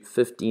do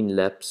 15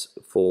 laps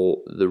for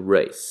the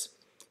race.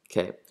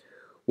 Okay,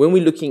 when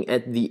we're looking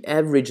at the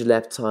average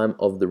lap time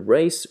of the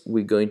race,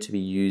 we're going to be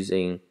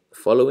using the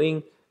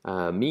following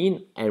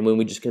mean, and when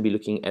we're just going to be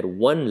looking at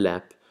 1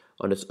 lap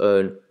on its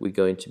own, we're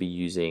going to be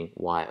using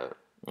YO.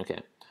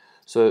 Okay,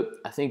 so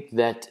I think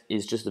that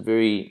is just a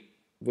very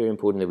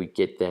important that we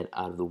get that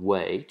out of the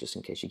way, just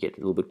in case you get a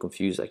little bit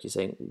confused, like you're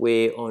saying,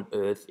 where on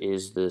earth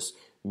is this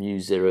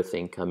mu0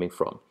 thing coming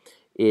from?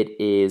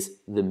 It is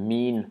the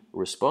mean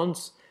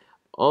response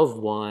of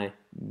y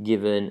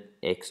given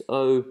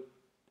xo,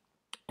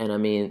 and I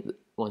mean,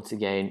 once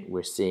again,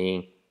 we're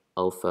seeing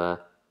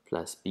alpha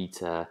plus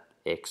beta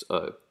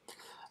xo.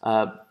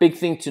 Big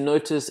thing to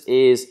notice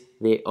is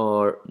there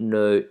are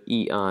no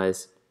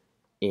EIs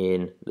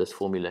in this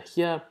formula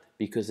here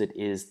because it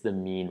is the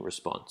mean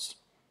response,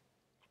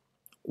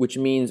 which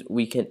means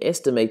we can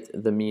estimate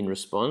the mean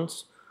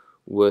response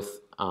with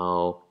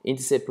our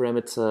intercept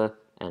parameter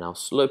and our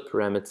slope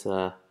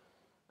parameter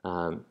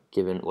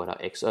given what our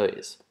xo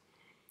is.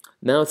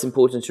 Now it's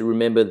important to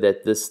remember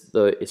that this,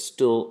 though, is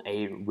still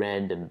a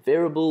random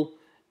variable,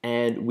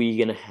 and we're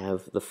going to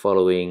have the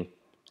following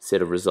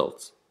set of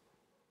results.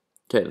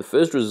 Okay, the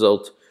first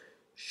result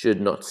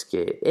should not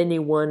scare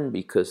anyone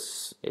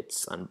because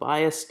it's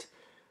unbiased.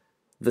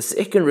 The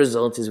second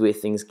result is where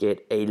things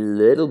get a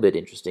little bit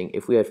interesting.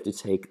 If we have to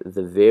take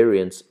the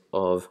variance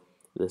of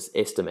this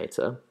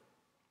estimator,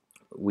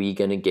 we're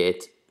going to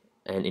get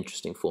an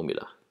interesting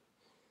formula.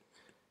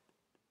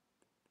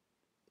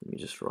 Let me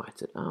just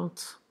write it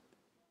out.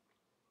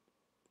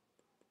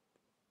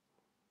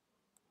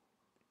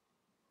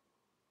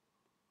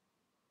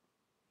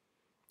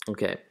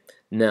 Okay,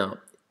 now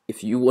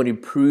if you want to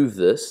prove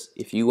this,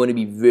 if you want to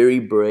be very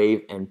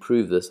brave and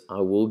prove this,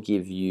 I'll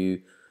give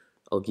you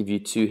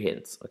 2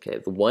 hints. Okay,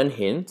 the one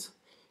hint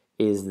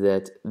is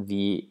that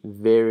the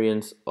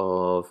variance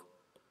of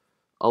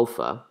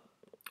alpha,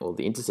 or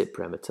the intercept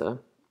parameter,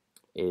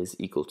 is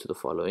equal to the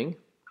following.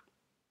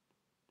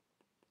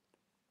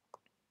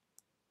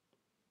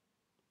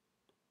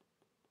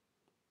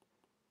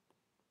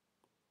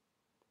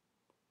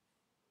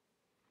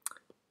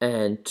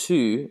 And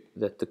 2,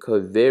 that the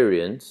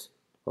covariance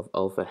of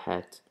alpha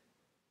hat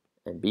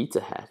and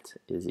beta hat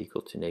is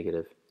equal to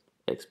negative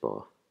x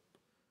bar.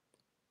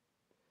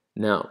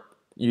 Now,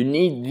 you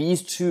need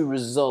these 2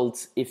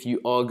 results if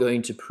you are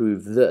going to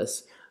prove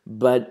this,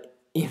 but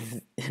if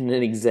in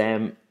an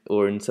exam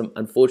or in some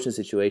unfortunate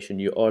situation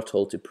you are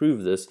told to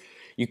prove this,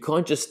 you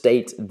can't just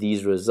state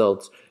these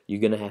results.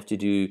 You're going to have to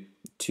do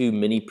 2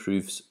 mini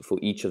proofs for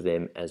each of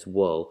them as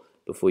well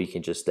before you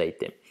can just state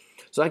them.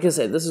 So like I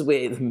said, this is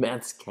where the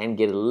maths can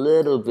get a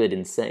little bit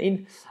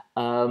insane.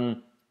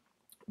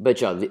 But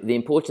yeah, the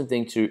important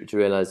thing to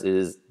realize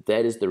is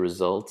that is the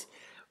result.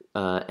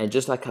 And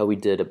just like how we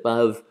did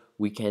above,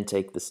 we can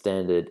take the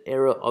standard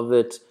error of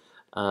it.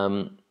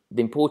 The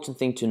important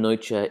thing to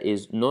note here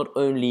is not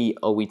only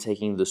are we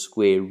taking the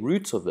square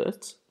root of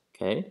it,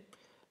 okay,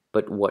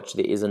 but watch,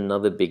 there is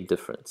another big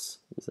difference.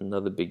 There's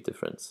another big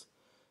difference.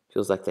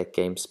 Feels like that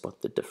game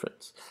Spot the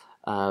Difference.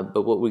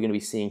 But what we're going to be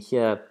seeing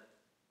here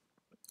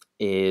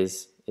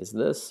is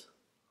this.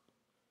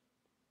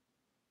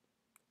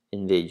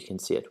 And there you can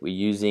see it. We're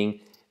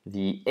using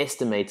the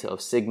estimator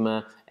of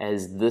sigma,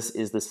 as this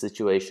is the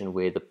situation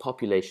where the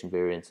population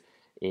variance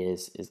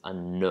is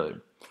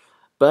unknown.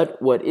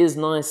 But what is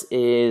nice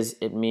is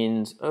it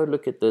means, oh,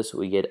 look at this,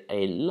 we get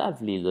a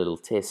lovely little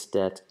test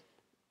stat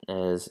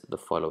as the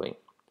following.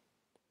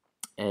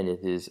 And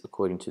it is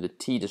according to the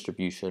t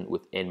distribution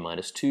with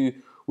n-2,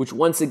 which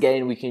once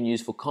again we can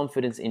use for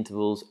confidence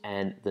intervals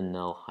and the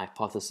null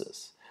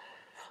hypothesis.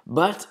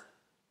 But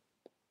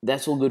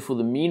that's all good for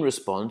the mean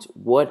response.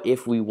 What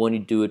if we want to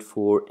do it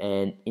for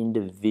an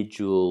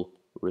individual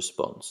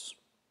response?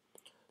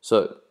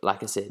 So,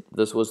 like I said,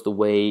 this was the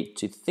way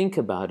to think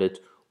about it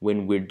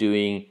when we're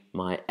doing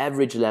my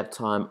average lap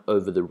time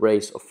over the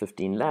race of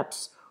 15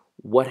 laps.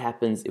 What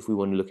happens if we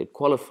want to look at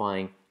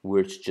qualifying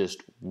where it's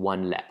just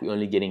 1 lap? We're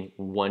only getting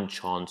 1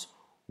 chance.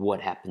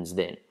 What happens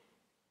then?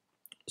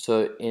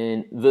 So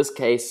in this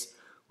case,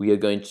 we are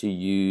going to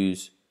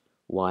use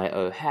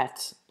YO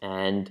hat,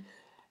 and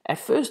at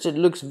first it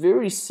looks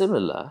very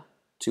similar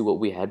to what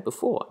we had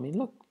before. I mean,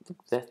 look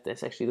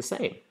that's actually the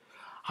same.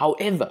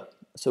 However,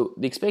 so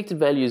the expected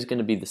value is going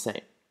to be the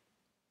same.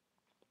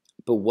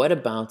 But what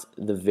about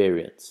the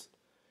variance?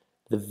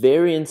 The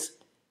variance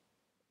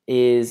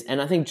is, and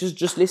I think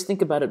just let's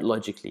think about it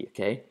logically,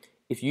 okay?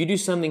 If you do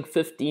something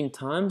 15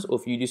 times or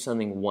if you do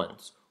something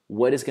once,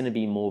 what is going to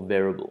be more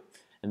variable?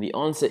 And the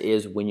answer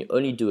is when you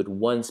only do it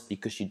once,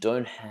 because you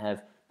don't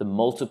have the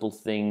multiple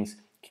things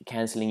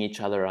canceling each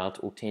other out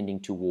or tending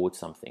towards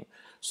something.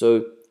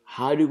 So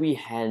how do we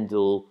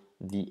handle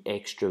the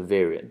extra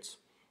variance?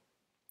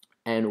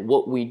 And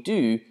what we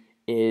do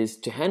is,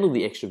 to handle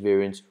the extra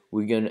variance,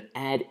 we're going to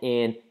add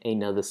in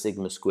another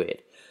sigma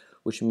squared,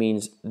 which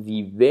means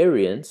the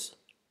variance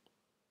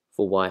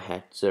for y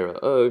hat 0,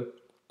 0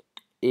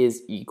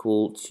 is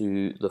equal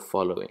to the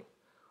following.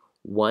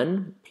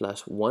 1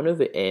 plus 1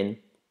 over n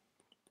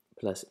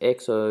plus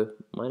xo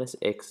minus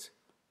x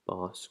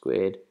bar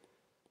squared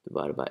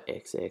divided by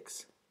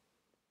xx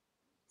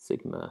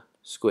sigma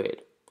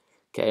squared.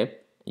 Okay,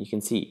 you can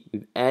see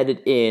we've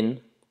added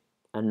in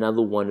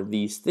another one of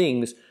these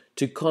things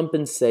to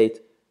compensate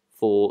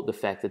for the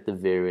fact that the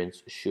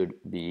variance should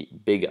be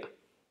bigger.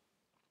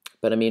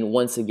 But I mean,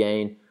 once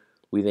again,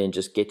 we then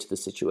just get to the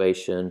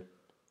situation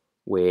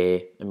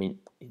where, I mean,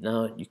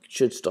 now you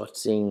should start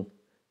seeing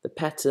the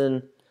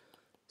pattern,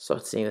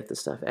 start seeing that the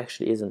stuff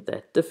actually isn't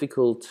that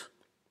difficult,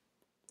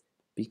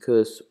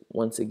 because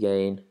once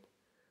again,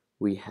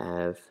 we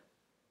have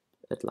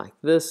it like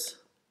this.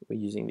 We're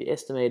using the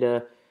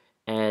estimator,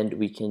 and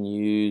we can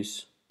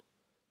use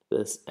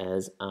this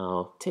as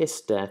our test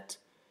stat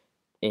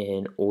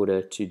in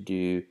order to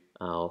do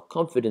our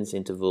confidence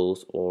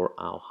intervals or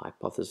our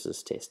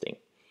hypothesis testing,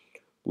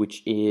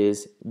 which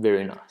is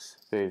very nice,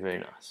 very, very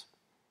nice.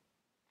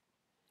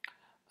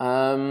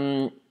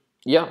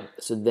 Yeah,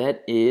 so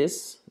that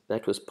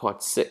was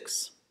part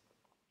 6.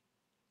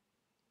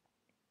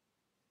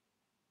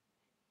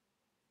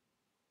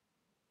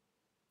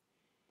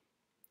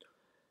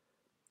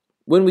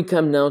 When we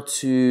come now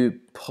to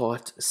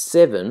part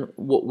 7,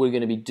 what we're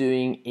going to be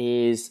doing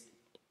is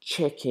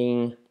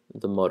checking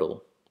the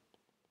model.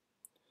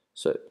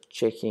 So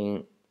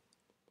checking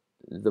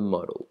the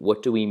model.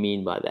 What do we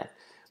mean by that?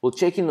 Well,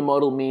 checking the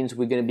model means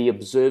we're going to be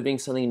observing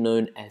something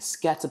known as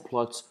scatter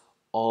plots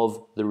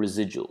of the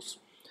residuals.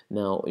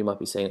 Now, you might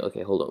be saying,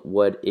 okay, hold on,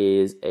 what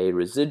is a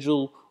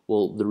residual?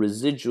 Well, the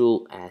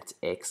residual at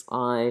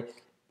xi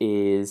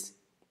is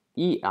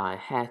ei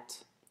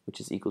hat,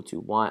 which is equal to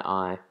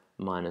yi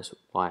minus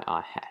yi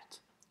hat.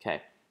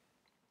 Okay.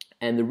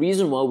 And the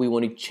reason why we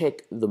want to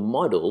check the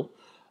model,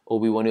 or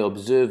we want to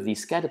observe these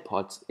scatter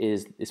plots,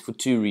 is for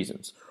 2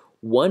 reasons.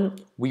 One,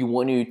 we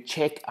want to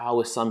check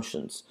our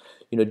assumptions.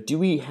 Do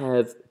we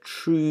have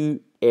true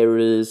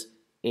errors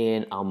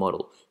in our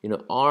model?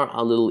 Are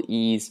our little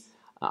e's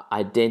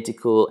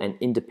identical and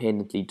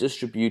independently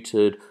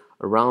distributed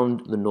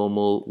around the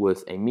normal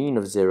with a mean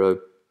of 0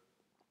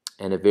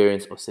 and a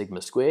variance of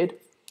sigma squared?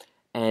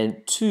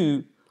 And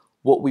 2,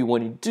 what we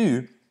want to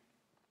do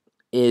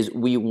is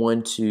we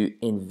want to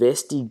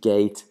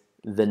investigate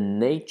the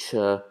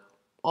nature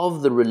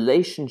of the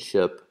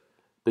relationship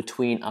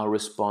between our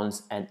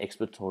response and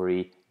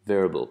exploratory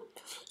variable.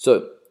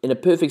 So in a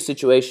perfect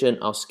situation,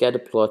 our scatter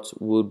plot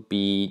would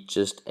be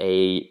just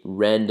a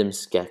random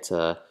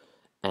scatter,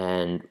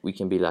 and we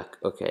can be like,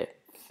 okay,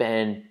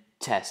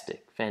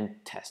 fantastic,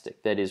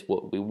 fantastic. That is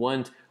what we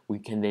want. We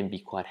can then be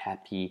quite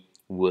happy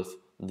with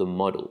the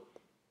model.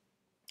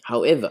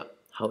 However,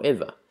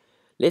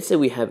 let's say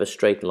we have a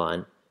straight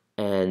line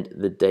and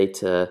the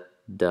data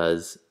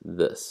does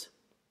this.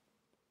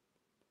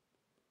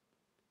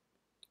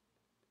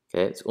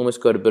 Okay, it's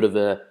almost got a bit of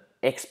an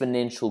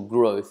exponential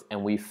growth,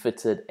 and we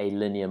fitted a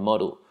linear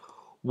model.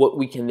 What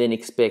we can then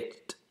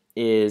expect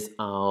is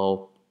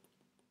our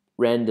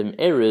random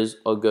errors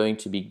are going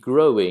to be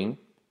growing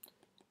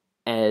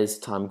as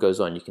time goes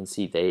on. You can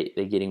see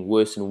they're getting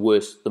worse and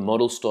worse. The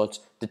model starts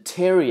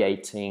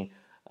deteriorating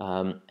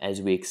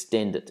as we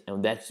extend it,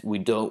 and we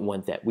don't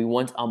want that. We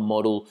want our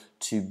model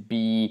to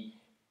be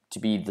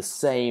the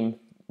same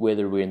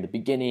whether we're in the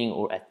beginning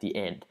or at the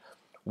end.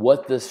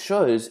 What this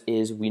shows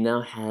is we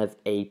now have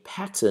a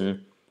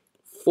pattern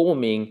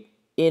forming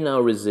in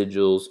our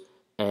residuals,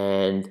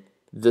 and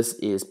this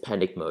is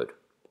panic mode.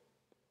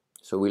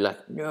 So we're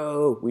like,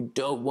 no, we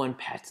don't want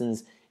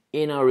patterns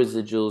in our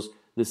residuals.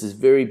 This is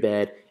very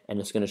bad, and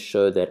it's going to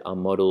show that our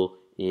model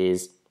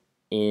is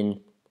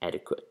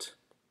inadequate.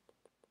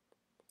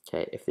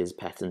 Okay, if there's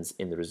patterns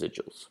in the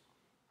residuals.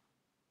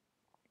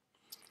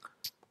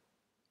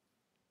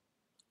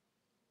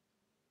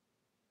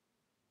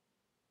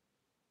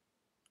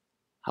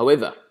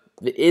 However,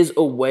 there is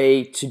a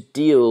way to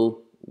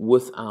deal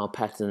with our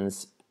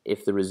patterns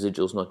if the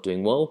residual is not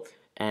doing well,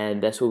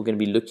 and that's what we're going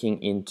to be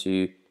looking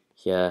into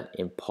here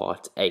in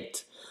part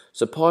 8.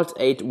 So part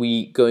 8,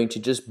 we're going to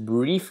just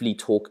briefly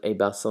talk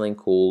about something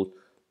called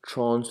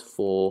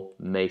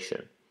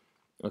transformation.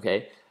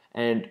 Okay,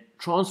 and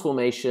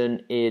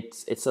transformation,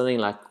 it's something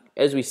like,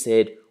 as we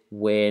said,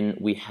 when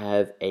we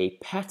have a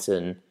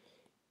pattern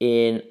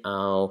in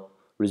our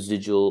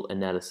residual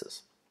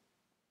analysis.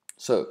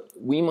 So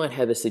we might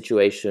have a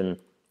situation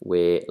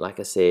where, like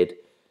I said,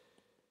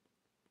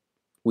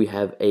 we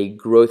have a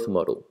growth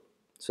model.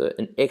 So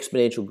an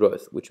exponential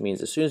growth, which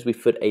means as soon as we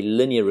fit a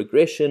linear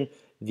regression,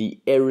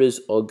 the errors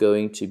are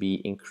going to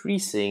be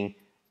increasing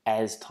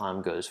as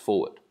time goes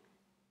forward.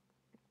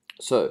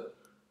 So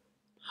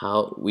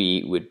how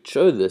we would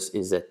show this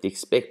is that the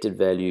expected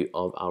value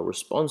of our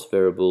response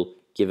variable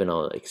given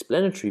our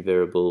explanatory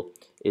variable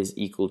is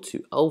equal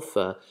to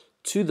alpha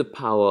to the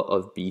power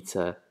of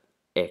beta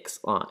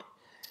xi.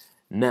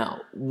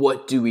 Now,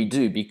 what do we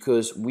do?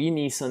 Because we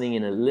need something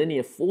in a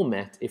linear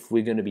format if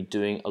we're going to be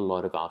doing a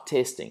lot of our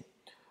testing.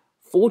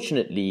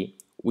 Fortunately,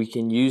 we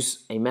can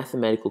use a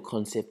mathematical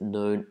concept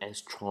known as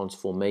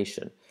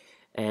transformation.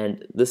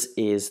 And this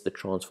is the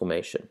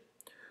transformation.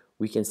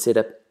 We can set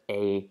up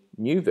a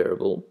new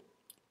variable,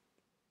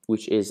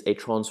 which is a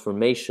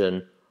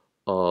transformation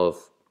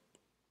of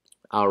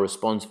our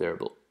response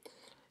variable.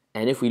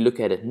 And if we look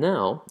at it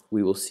now,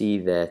 we will see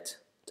that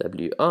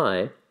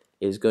wi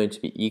is going to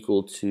be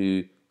equal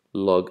to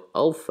log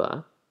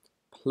alpha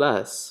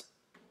plus,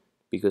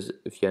 because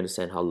if you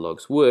understand how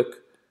logs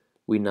work,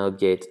 we now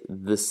get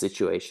this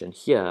situation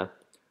here,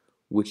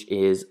 which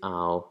is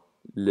our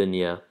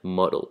linear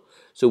model.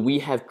 So we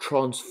have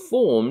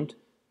transformed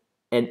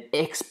an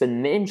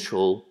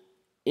exponential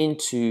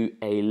into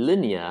a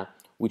linear,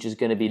 which is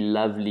going to be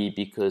lovely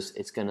because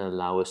it's going to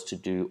allow us to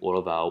do all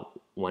of our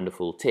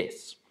wonderful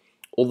tests.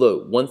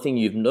 Although one thing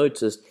you've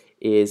noticed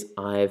is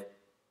I've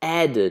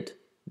added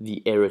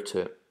the error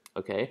term.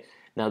 Okay,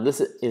 now this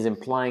is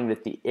implying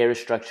that the error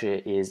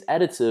structure is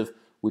additive,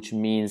 which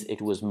means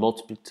it was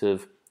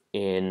multiplicative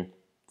in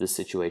the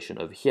situation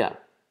over here.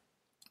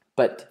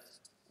 But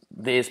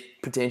there's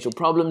potential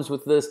problems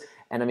with this,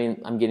 and I mean,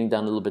 I'm getting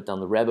down a little bit down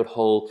the rabbit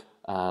hole.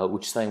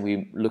 which is something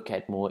we look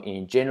at more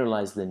in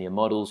generalized linear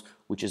models,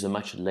 which is a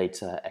much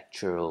later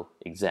actuarial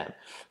exam.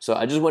 So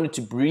I just wanted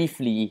to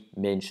briefly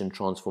mention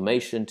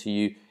transformation to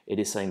you. It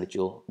is something that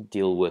you'll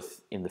deal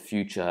with in the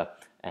future,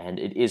 and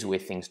it is where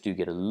things do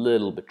get a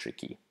little bit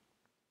tricky.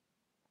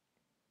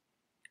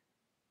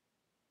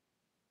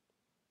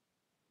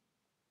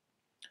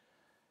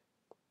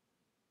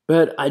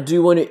 But I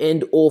do want to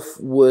end off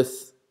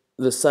with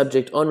the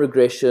subject on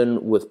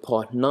regression with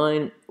part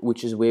 9,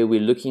 which is where we're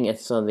looking at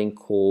something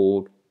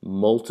called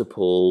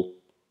multiple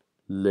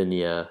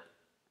linear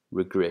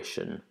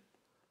regression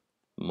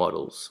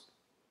models.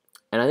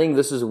 And I think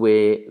this is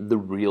where the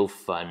real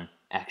fun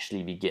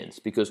actually begins,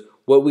 because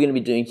what we're going to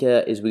be doing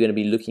here is we're going to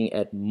be looking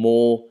at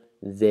more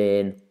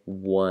than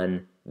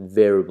one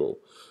variable.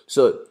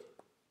 So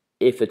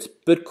if it's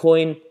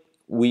Bitcoin,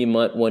 we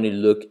might want to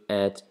look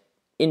at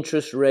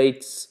interest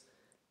rates,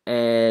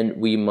 and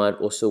we might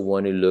also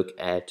want to look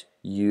at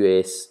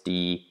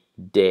USD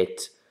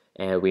debt,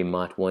 and we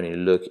might want to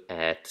look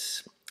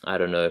at, I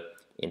don't know,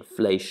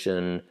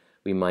 inflation.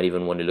 We might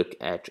even want to look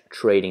at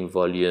trading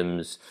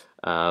volumes,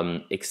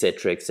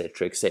 etc.,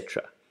 etc.,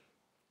 etc.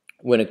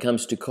 When it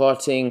comes to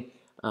karting,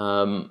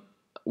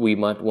 we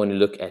might want to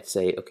look at,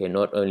 say, okay,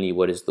 not only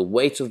what is the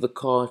weight of the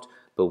cart,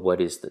 but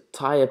what is the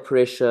tire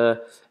pressure,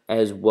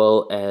 as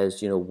well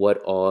as,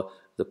 what are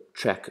the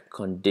track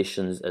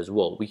conditions as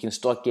well. We can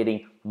start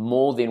getting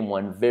more than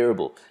one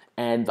variable.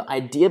 And the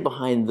idea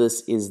behind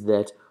this is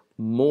that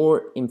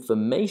more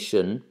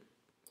information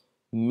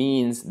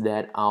means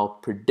that our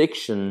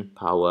prediction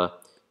power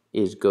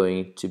is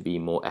going to be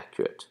more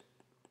accurate.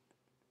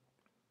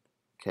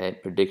 Okay,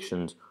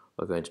 predictions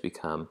are going to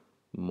become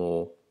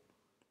more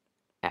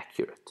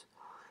accurate.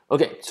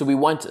 Okay, so we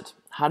want it.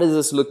 How does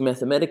this look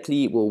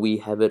mathematically? Well, we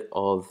have it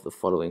of the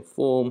following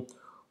form: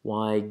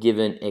 y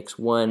given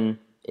x1,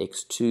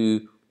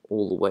 x2,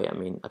 all the way,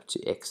 up to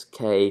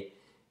xk,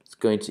 it's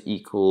going to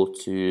equal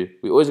to,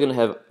 we're always going to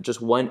have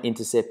just one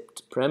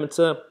intercept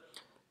parameter,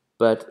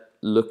 but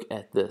look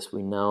at this.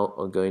 We now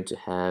are going to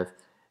have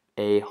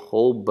a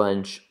whole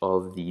bunch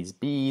of these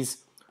b's,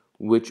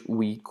 which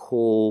we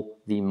call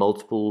the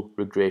multiple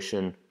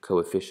regression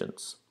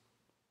coefficients.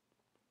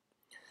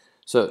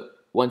 So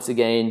once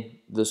again,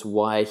 this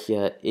y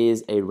here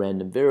is a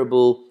random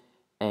variable,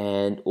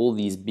 and all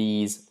these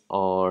b's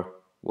are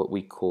what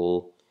we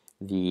call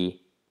the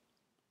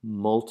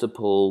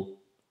multiple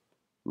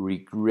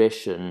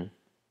regression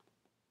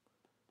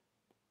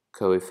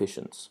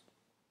coefficients.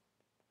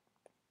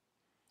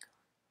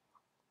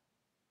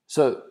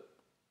 So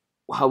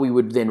how we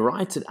would then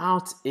write it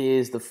out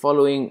is the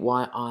following: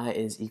 yi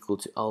is equal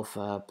to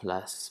alpha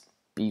plus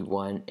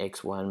b1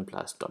 x1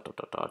 plus dot dot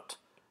dot dot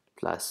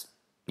plus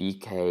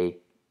bk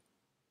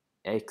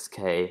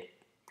xk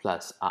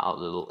plus our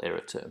little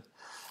error term.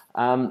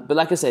 But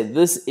like I said,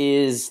 this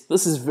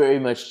is very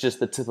much just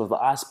the tip of the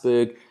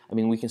iceberg.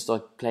 We can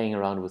start playing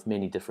around with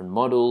many different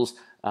models.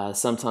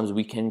 Sometimes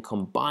we can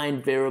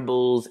combine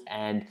variables,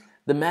 and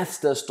the maths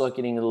does start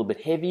getting a little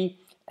bit heavy.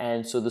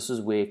 And so this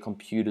is where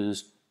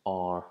computers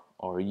are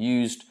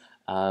used.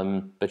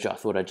 But yeah, I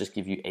thought I'd just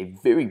give you a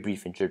very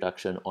brief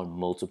introduction on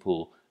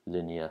multiple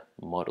linear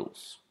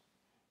models.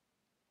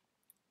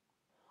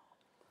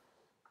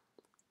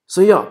 So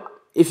yeah,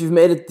 if you've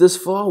made it this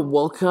far,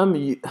 welcome.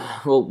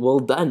 Well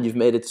done. You've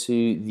made it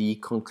to the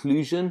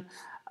conclusion.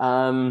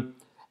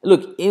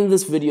 Look, in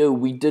this video,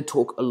 we did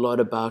talk a lot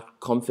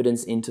about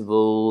confidence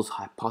intervals,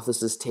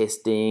 hypothesis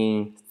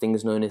testing,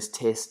 things known as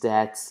test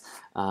stats,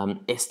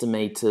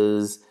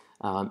 estimators,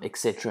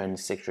 etc., and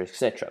etc.,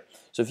 etc.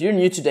 So if you're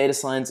new to data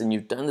science and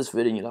you've done this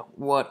video and you're like,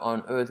 what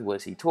on earth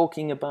was he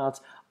talking about?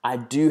 I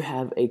do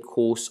have a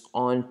course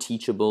on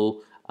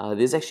Teachable.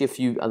 There's actually a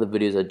few other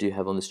videos I do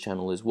have on this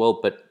channel as well,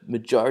 but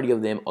majority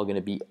of them are going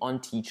to be on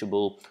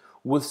Teachable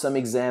with some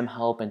exam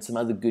help and some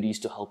other goodies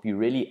to help you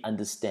really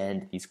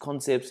understand these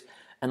concepts.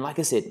 And like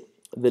I said,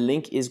 the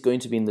link is going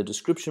to be in the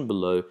description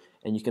below,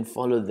 and you can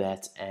follow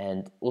that.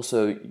 And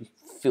also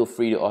feel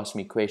free to ask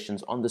me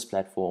questions on this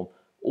platform.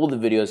 All the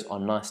videos are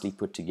nicely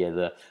put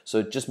together, so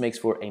it just makes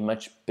for a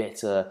much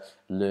better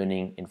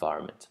learning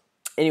environment.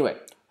 Anyway,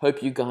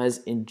 hope you guys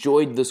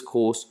enjoyed this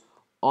course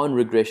on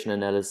regression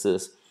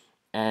analysis.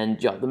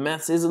 And yeah, the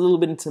maths is a little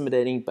bit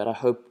intimidating, but I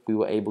hope we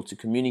were able to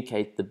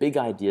communicate the big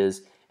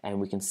ideas and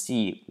we can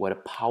see what a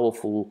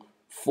powerful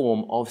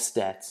form of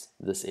stats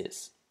this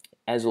is.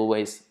 As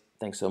always,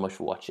 thanks so much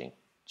for watching.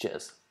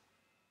 Cheers.